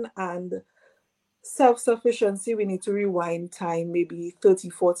self-preservation and self-sufficiency, we need to rewind time maybe 30,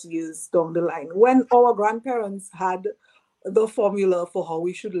 40 years down the line when our grandparents had the formula for how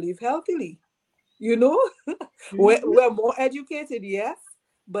we should live healthily. You know, we're more educated, yes,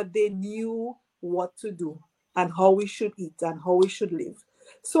 but they knew what to do and how we should eat and how we should live.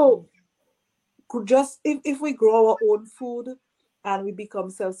 So just if we grow our own food and we become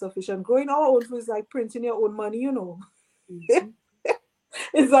self-sufficient, growing our own food is like printing your own money, you know.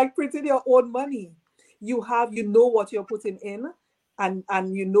 It's like printing your own money. You know what you're putting in,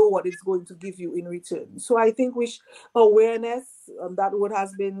 and you know what it's going to give you in return. So I think awareness, that word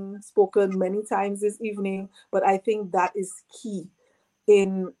has been spoken many times this evening, but I think that is key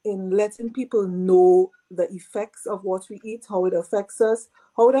in letting people know the effects of what we eat, how it affects us,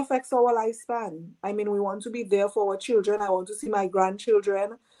 how it affects our lifespan. I mean, we want to be there for our children. I want to see my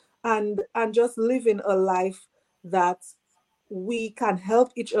grandchildren, and just living a life that we can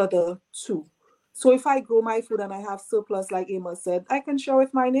help each other too. So if I grow my food and I have surplus, like Emma said, I can share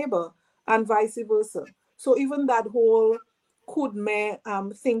with my neighbor and vice versa. So even that whole kudme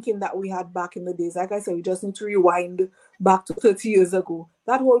thinking that we had back in the days, like I said, we just need to rewind back to 30 years ago.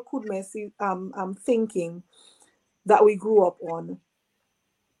 That whole kudme thinking that we grew up on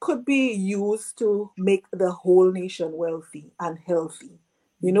could be used to make the whole nation wealthy and healthy.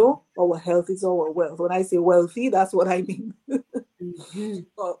 You know, our health is our wealth. When I say wealthy, that's what I mean.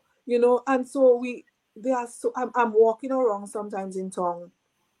 You know, and so I'm walking around sometimes in town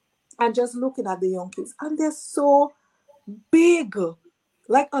and just looking at the young kids, and they're so big.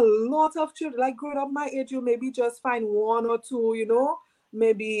 Like a lot of children, like growing up my age, you maybe just find one or two, you know,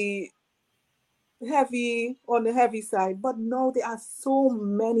 maybe heavy on the heavy side. But now there are so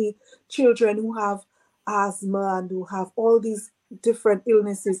many children who have asthma and who have all these different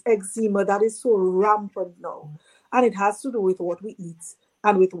illnesses, eczema, that is so rampant now. And it has to do with what we eat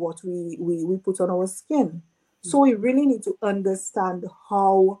and with what we put on our skin. So we really need to understand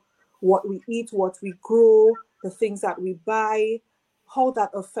how what we eat, what we grow, the things that we buy, how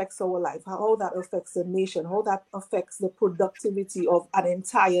that affects our life, how that affects the nation, how that affects the productivity of an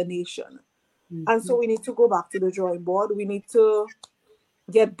entire nation. And so we need to go back to the drawing board. We need to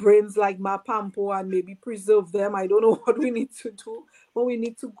get brains like Mapampo and maybe preserve them. I don't know what we need to do, but we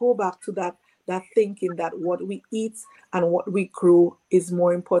need to go back to that thinking that what we eat and what we grow is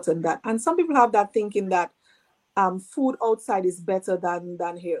more important than. And some people have that thinking that food outside is better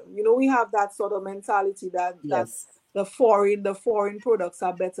than here. You know, we have that sort of mentality that Yes. the foreign products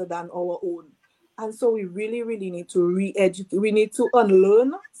are better than our own. And so we really, really need to re-educate. We need to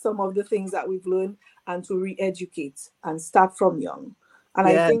unlearn some of the things that we've learned and to re-educate and start from young. And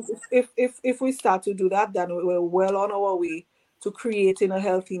I Yes. think if we start to do that, then we're well on our way to creating a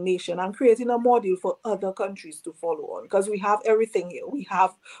healthy nation and creating a model for other countries to follow on. Because we have everything here. We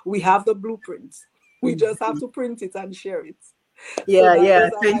have the blueprints. We just have to print it and share it. So Yeah, yeah.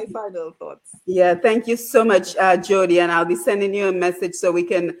 those are my final thoughts. Yeah, thank you so much, Jody. And I'll be sending you a message so we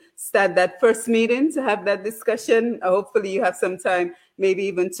can start that first meeting to have that discussion. Hopefully, you have some time, maybe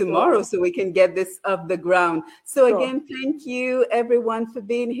even tomorrow, so we can get this off the ground. So, again, thank you, everyone, for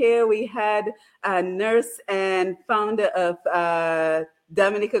being here. We had a nurse and founder of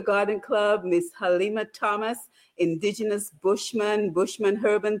Dominica Garden Club, Miss Halima Thomas, Indigenous Bushman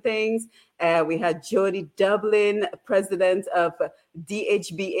Herb and Things. We had Jody Dublin, president of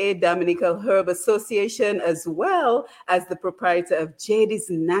DHBA, Dominica Herb Association, as well as the proprietor of JD's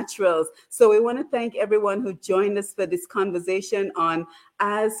Naturals. So we want to thank everyone who joined us for this conversation on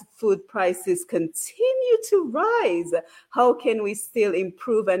as food prices continue to rise, how can we still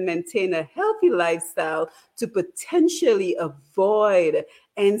improve and maintain a healthy lifestyle to potentially avoid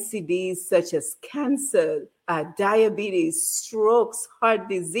NCDs such as cancer, diabetes, strokes, heart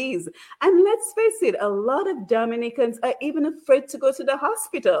disease. And let's face it, a lot of Dominicans are even afraid to go to the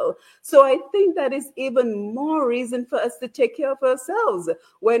hospital. So I think that is even more reason for us to take care of ourselves.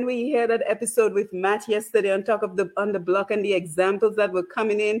 When we hear that episode with Matt yesterday on Talk of the on the Block and the examples that were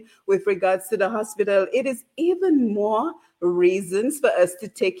coming in with regards to the hospital, it is even more reasons for us to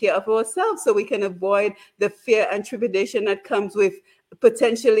take care of ourselves so we can avoid the fear and trepidation that comes with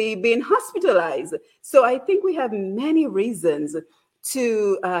potentially being hospitalized. So I think we have many reasons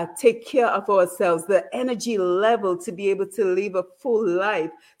to take care of ourselves, the energy level to be able to live a full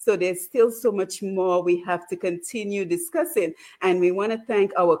life. So there's still so much more we have to continue discussing. And we want to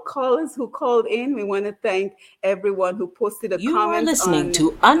thank our callers who called in. We want to thank everyone who posted a comment. You are listening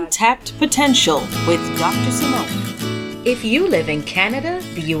to Untapped Potential with Dr. Simone. If you live in Canada,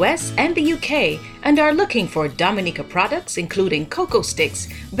 the US, and the UK and are looking for Dominica products including cocoa sticks,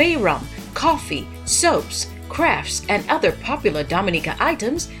 bay rum, coffee, soaps, crafts, and other popular Dominica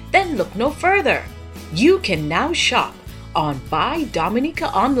items, then look no further. You can now shop on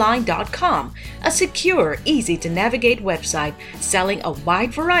BuyDominicaOnline.com, a secure, easy-to-navigate website selling a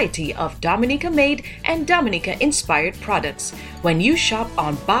wide variety of Dominica-made and Dominica-inspired products. When you shop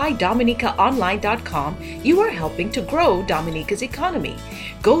on BuyDominicaOnline.com, you are helping to grow Dominica's economy.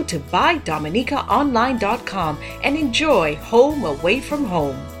 Go to BuyDominicaOnline.com and enjoy home away from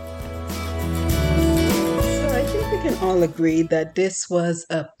home. We can all agree that this was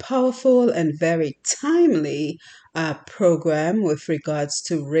a powerful and very timely program with regards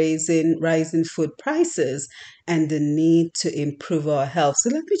to rising food prices and the need to improve our health.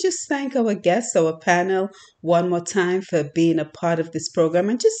 So let me just thank our guests, our panel, one more time for being a part of this program,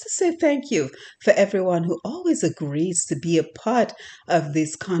 and just to say thank you for everyone who always agrees to be a part of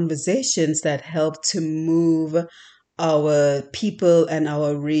these conversations that help to move our people and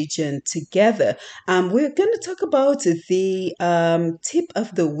our region together. We're going to talk about the tip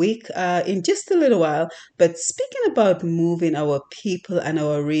of the week in just a little while. But speaking about moving our people and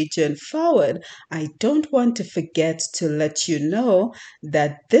our region forward, I don't want to forget to let you know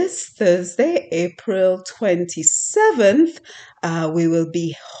that this Thursday, April 27th, we will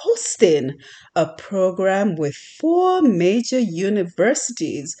be hosting a program with 4 major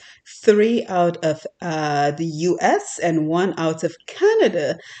universities, 3 out of the US and 1 out of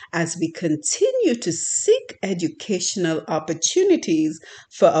Canada, as we continue to seek educational opportunities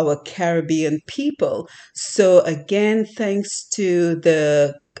for our Caribbean people. So again, thanks to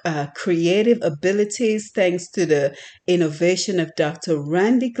the creative abilities, thanks to the innovation of Dr.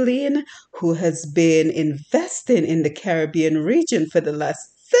 Randy Glean, who has been investing in the Caribbean region for the last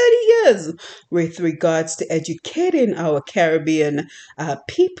 30 years with regards to educating our Caribbean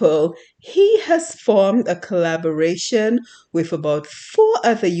people. He has formed a collaboration with about 4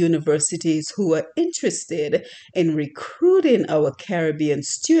 other universities who are interested in recruiting our Caribbean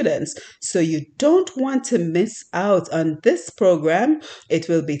students. So you don't want to miss out on this program. It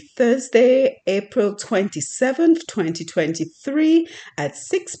will be Thursday, April 27th, 2023 at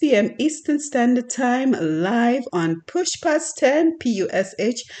 6 p.m. Eastern Standard Time, live on Push Past 10,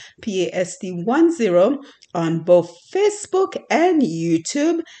 PUSH PAST 10 on both Facebook and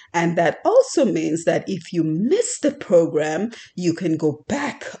YouTube. And that also means that if you missed the program, you can go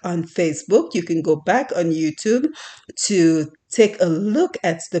back on Facebook, you can go back on YouTube to take a look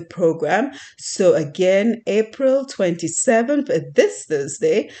at the program. So again, April 27th, this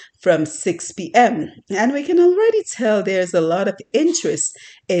Thursday from 6 p.m. And we can already tell there's a lot of interest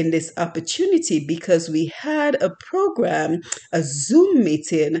in this opportunity because we had a program, a Zoom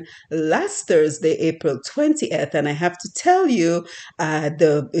meeting last Thursday, April 20th. And I have to tell you,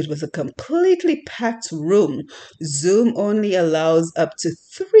 it was a completely packed room. Zoom only allows up to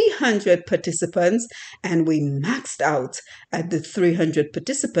 300 participants, and we maxed out at the 300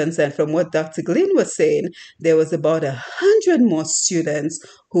 participants. And from what Dr. Glean was saying, there was about 100 more students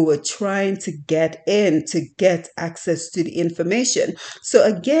who were trying to get in to get access to the information. So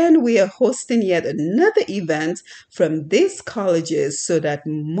again, we are hosting yet another event from these colleges so that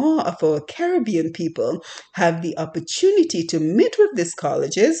more of our Caribbean people have the opportunity to meet with these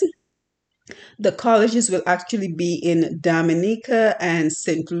colleges. The colleges will actually be in Dominica and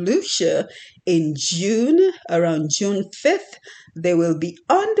St. Lucia in June, around June 5th. They will be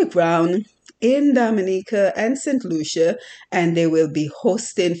on the ground in Dominica and St. Lucia, and they will be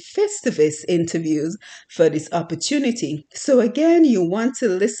hosting face-to-face interviews for this opportunity. So again, you want to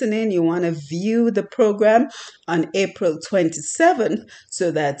listen in, you want to view the program on April 27th,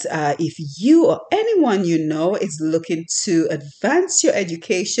 so that if you or anyone you know is looking to advance your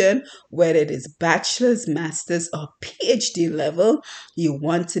education, whether it is bachelor's, master's, or PhD level, you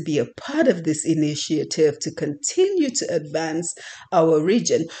want to be a part of this initiative to continue to advance our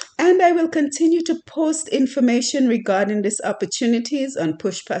region. And I will continue to post information regarding these opportunities on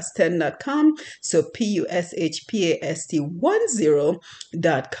pushpast10.com. So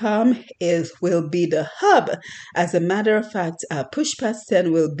pushpast10.com will be the hub. As a matter of fact, Push Past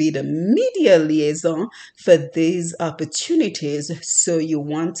 10 will be the media liaison for these opportunities. So you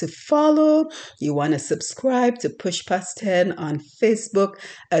want to follow, you want to subscribe to Push Past 10 on Facebook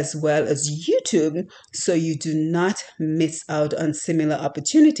as well as YouTube, so you do not miss out on similar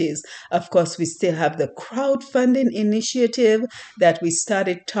opportunities. Of course, we still have the crowdfunding initiative that we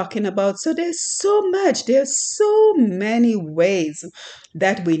started talking about. So there's so many ways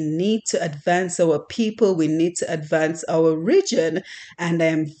that we need to advance our people, we need to advance our region, and I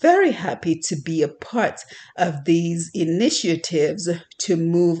am very happy to be a part of these initiatives to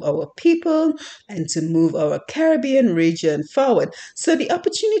move our people and to move our Caribbean region forward. So the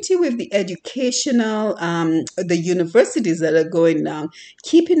opportunity with the educational, the universities that are going now,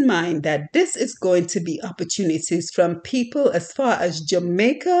 keep in mind that this is going to be opportunities from people as far as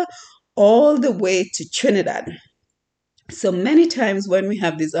Jamaica all the way to Trinidad. So many times when we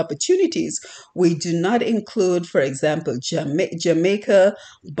have these opportunities, we do not include, for example, Jamaica,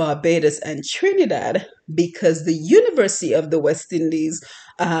 Barbados, and Trinidad, because the University of the West Indies,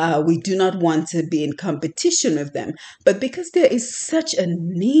 we do not want to be in competition with them. But because there is such a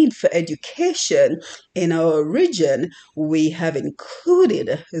need for education in our region, we have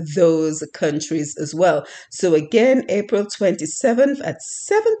included those countries as well. So again, April 27th at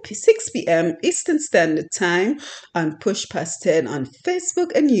 6 p.m. Eastern Standard Time on Push Past 10 on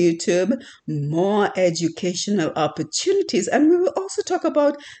Facebook and YouTube, more educational opportunities. And we will also talk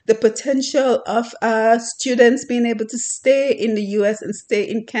about the potential of students being able to stay in the US and stay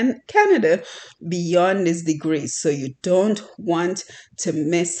in Canada beyond this degree. So you don't want to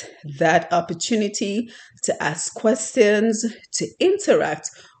miss that opportunity to ask questions, to interact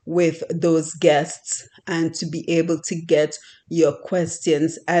with those guests, and to be able to get your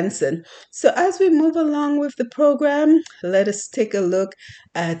questions answered. So as we move along with the program, let us take a look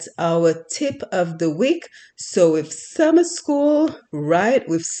at our tip of the week. So with summer right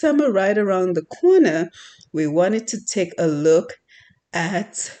around the corner, we wanted to take a look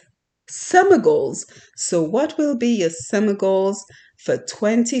at summer goals. So what will be your summer goals for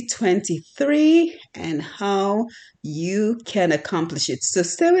 2023 and how you can accomplish it? So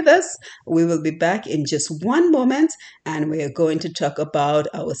stay with us. We will be back in just one moment, and we are going to talk about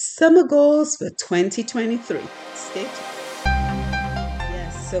our summer goals for 2023. Stay tuned.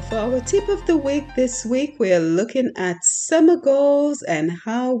 So for our tip of the week this week, we are looking at summer goals and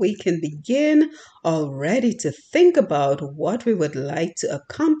how we can begin already to think about what we would like to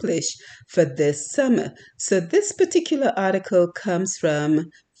accomplish for this summer. So this particular article comes from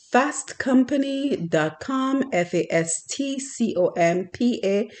fastcompany.com,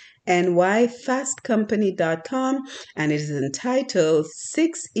 FASTCOMPANY, fastcompany.com, and it is entitled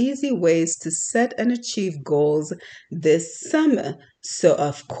 6 Easy Ways to Set and Achieve Goals This Summer. So,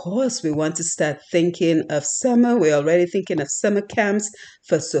 of course, we want to start thinking of summer. We're already thinking of summer camps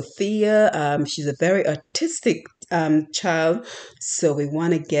for Sophia. She's a very artistic child. So we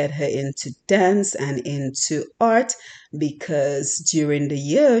want to get her into dance and into art, because during the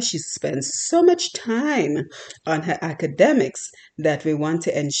year she spends so much time on her academics that we want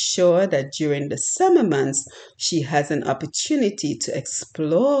to ensure that during the summer months she has an opportunity to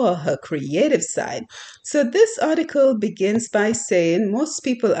explore her creative side. So this article begins by saying most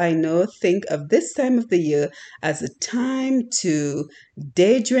people I know think of this time of the year as a time to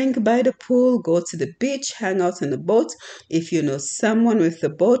day drink by the pool, go to the beach, hang out on the boat. If you know someone with the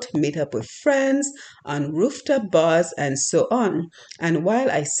boat, meet up with friends on rooftop bars and so on. And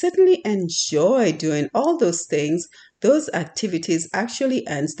while I certainly enjoy doing all those things, those activities actually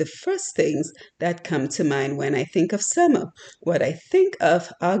aren't the first things that come to mind when I think of summer. What I think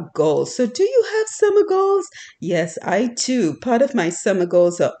of are goals. So do you have summer goals? Yes, I too. Part of my summer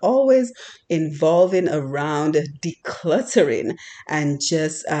goals are always involving around decluttering and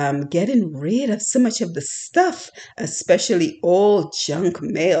just getting rid of so much of the stuff, especially old junk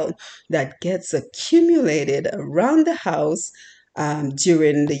mail that gets accumulated around the house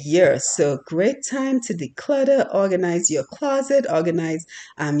during the year. So, great time to declutter, organize your closet, organize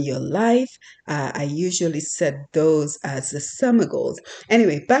your life. I usually set those as the summer goals.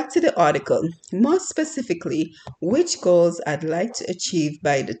 Anyway, back to the article. More specifically, which goals I'd like to achieve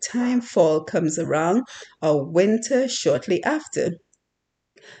by the time fall comes around or winter shortly after.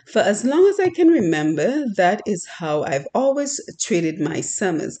 For as long as I can remember, that is how I've always treated my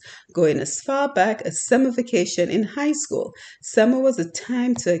summers, going as far back as summer vacation in high school. Summer was a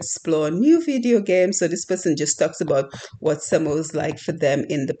time to explore new video games, so this person just talks about what summer was like for them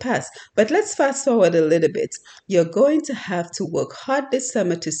in the past. But let's fast forward a little bit. You're going to have to work hard this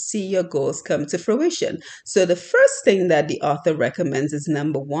summer to see your goals come to fruition. So the first thing that the author recommends is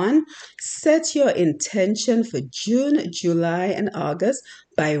number one, set your intention for June, July, and August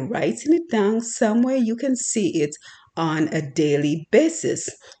by writing it down somewhere you can see it on a daily basis.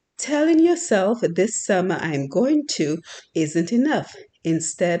 Telling yourself this summer I'm going to isn't enough.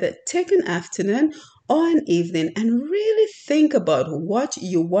 Instead, take an afternoon or an evening and really think about what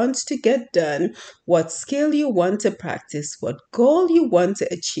you want to get done, what skill you want to practice, what goal you want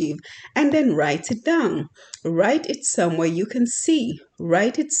to achieve, and then write it down. Write it somewhere you can see.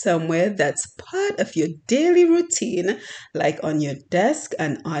 Write it somewhere that's part of your daily routine, like on your desk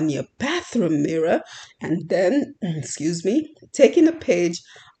and on your bathroom mirror. And then, taking a page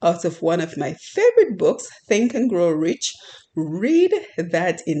out of one of my favorite books, Think and Grow Rich, read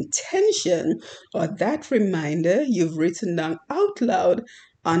that intention or that reminder you've written down out loud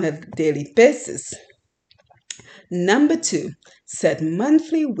on a daily basis. Number two, set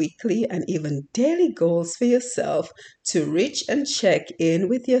monthly, weekly, and even daily goals for yourself to reach and check in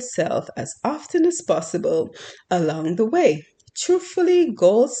with yourself as often as possible along the way. Truthfully,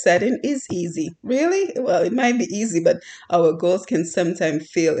 goal setting is easy. Really? Well, it might be easy, but our goals can sometimes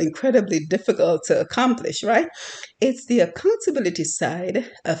feel incredibly difficult to accomplish, right? It's the accountability side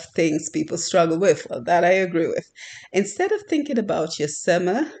of things people struggle with. Well, that I agree with. Instead of thinking about your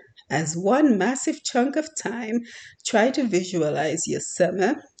summer as one massive chunk of time, try to visualize your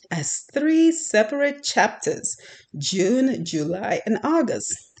summer as three separate chapters: June, July, and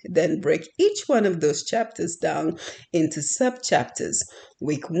August. Then break each one of those chapters down into sub chapters: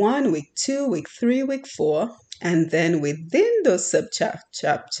 week 1, week 2, week 3, week 4. And then within those sub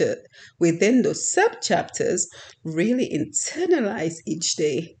chapters, really internalize each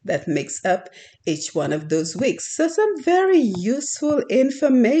day that makes up each one of those weeks. So some very useful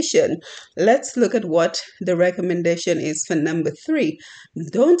information. Let's look at what the recommendation is for number 3.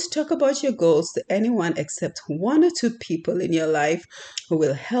 Don't talk about your goals to anyone except 1 or 2 people in your life who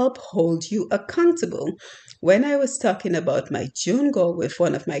will help hold you accountable. When I was talking about my June goal with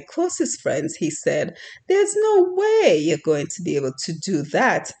one of my closest friends, he said, "There's no way you're going to be able to do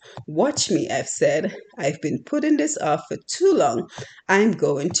that. Watch me," I've said. "I've been putting this off for too long. I'm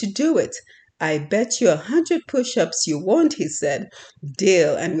going to do it." "I bet you 100 push-ups you won't," he said.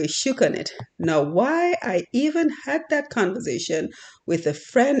 "Deal," and we shook on it. Now, why I even had that conversation with a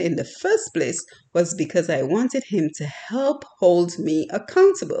friend in the first place was because I wanted him to help hold me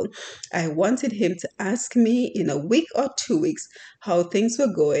accountable. I wanted him to ask me in a week or 2 weeks how things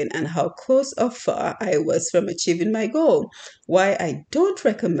were going and how close or far I was from achieving my goal. What I don't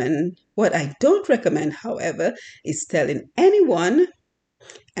recommend, however, is telling anyone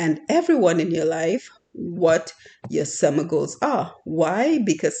and everyone in your life what your summer goals are. Why?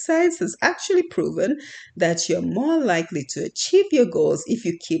 Because science has actually proven that you're more likely to achieve your goals if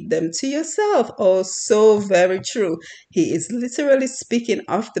you keep them to yourself. Oh, so very true. He is literally speaking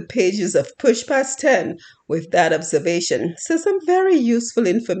off the pages of Push Past 10 with that observation. So some very useful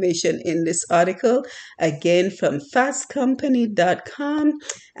information in this article, again from fastcompany.com,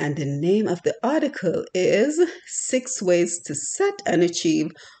 and the name of the article is 6 Ways to Set and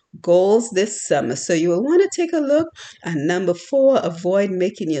Achieve Goals This Summer. So you will want to take a look. And number 4, avoid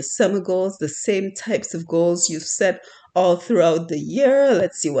making your summer goals the same types of goals you've set all throughout the year.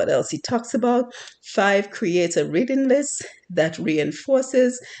 Let's see what else he talks about. 5, create a reading list that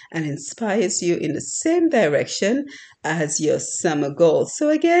reinforces and inspires you in the same direction as your summer goals. So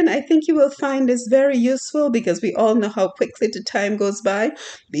again, I think you will find this very useful because we all know how quickly the time goes by.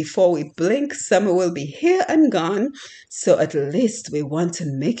 Before we blink, summer will be here and gone. So at least we want to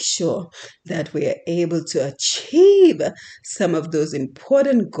make sure that we are able to achieve some of those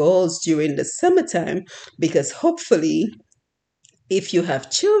important goals during the summertime, because hopefully, if you have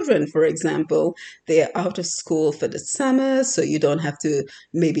children, for example, they are out of school for the summer, so you don't have to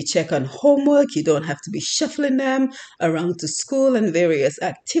maybe check on homework. You don't have to be shuffling them around to school and various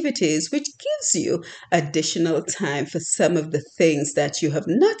activities, which gives you additional time for some of the things that you have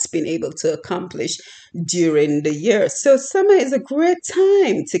not been able to accomplish during the year. So summer is a great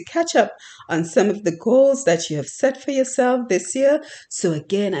time to catch up on some of the goals that you have set for yourself this year. So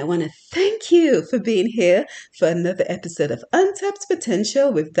again, I want to thank you for being here for another episode of Untapped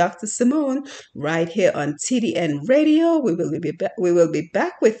Potential with Dr. Simone right here on TDN Radio. We will be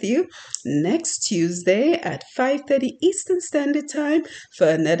back with you next Tuesday at 5:30 Eastern Standard Time for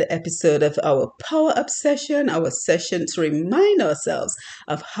another episode of our Power Up session, our session to remind ourselves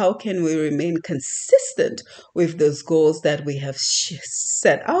of how can we remain consistent with those goals that we have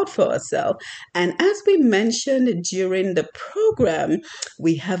set out for ourselves. And as we mentioned during the program,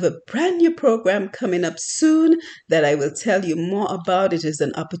 we have a brand new program coming up soon that I will tell you more about. It is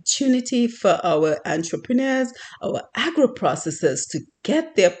an opportunity for our entrepreneurs, our agro processors to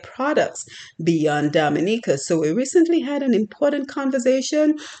get their products beyond Dominica. So we recently had an important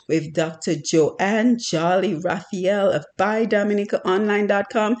conversation with Dr. Joanne Jolly Raphael of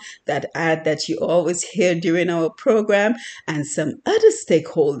BuyDominicaOnline.com, that ad that you always hear during our program, and some other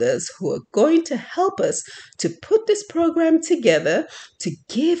stakeholders who are going to help us to put this program together to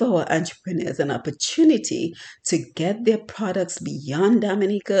give our entrepreneurs an opportunity to get their products beyond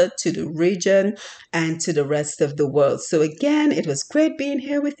Dominica to the region and to the rest of the world. So again, it was great being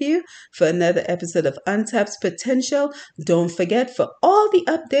here with you for another episode of Untapped Potential. Don't forget, for all the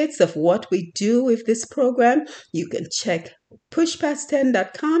updates of what we do with this program, you can check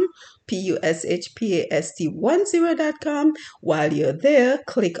pushpast10.com, pushpast10.com. While you're there,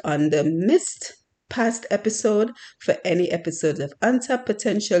 click on the missed past episode for any episodes of Untapped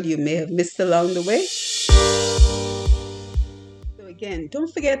Potential you may have missed along the way. So again,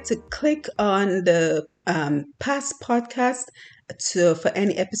 don't forget to click on the past podcast for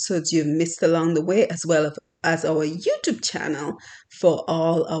any episodes you've missed along the way, as well as our YouTube channel for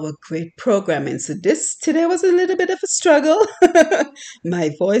all our great programming. So today was a little bit of a struggle. My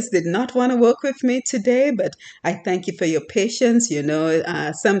voice did not want to work with me today, but I thank you for your patience.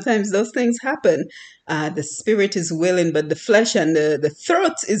 Sometimes those things happen. The spirit is willing, but the flesh and the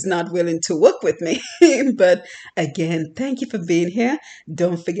throat is not willing to work with me. But again, thank you for being here.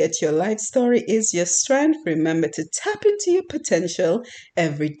 Don't forget, your life story is your strength. Remember to tap into your potential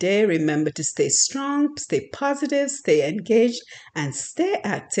every day. Remember to stay strong, stay positive, stay engaged, and stay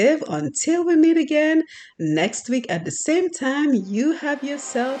active until we meet again next week at the same time. You have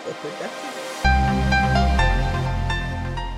yourself a productive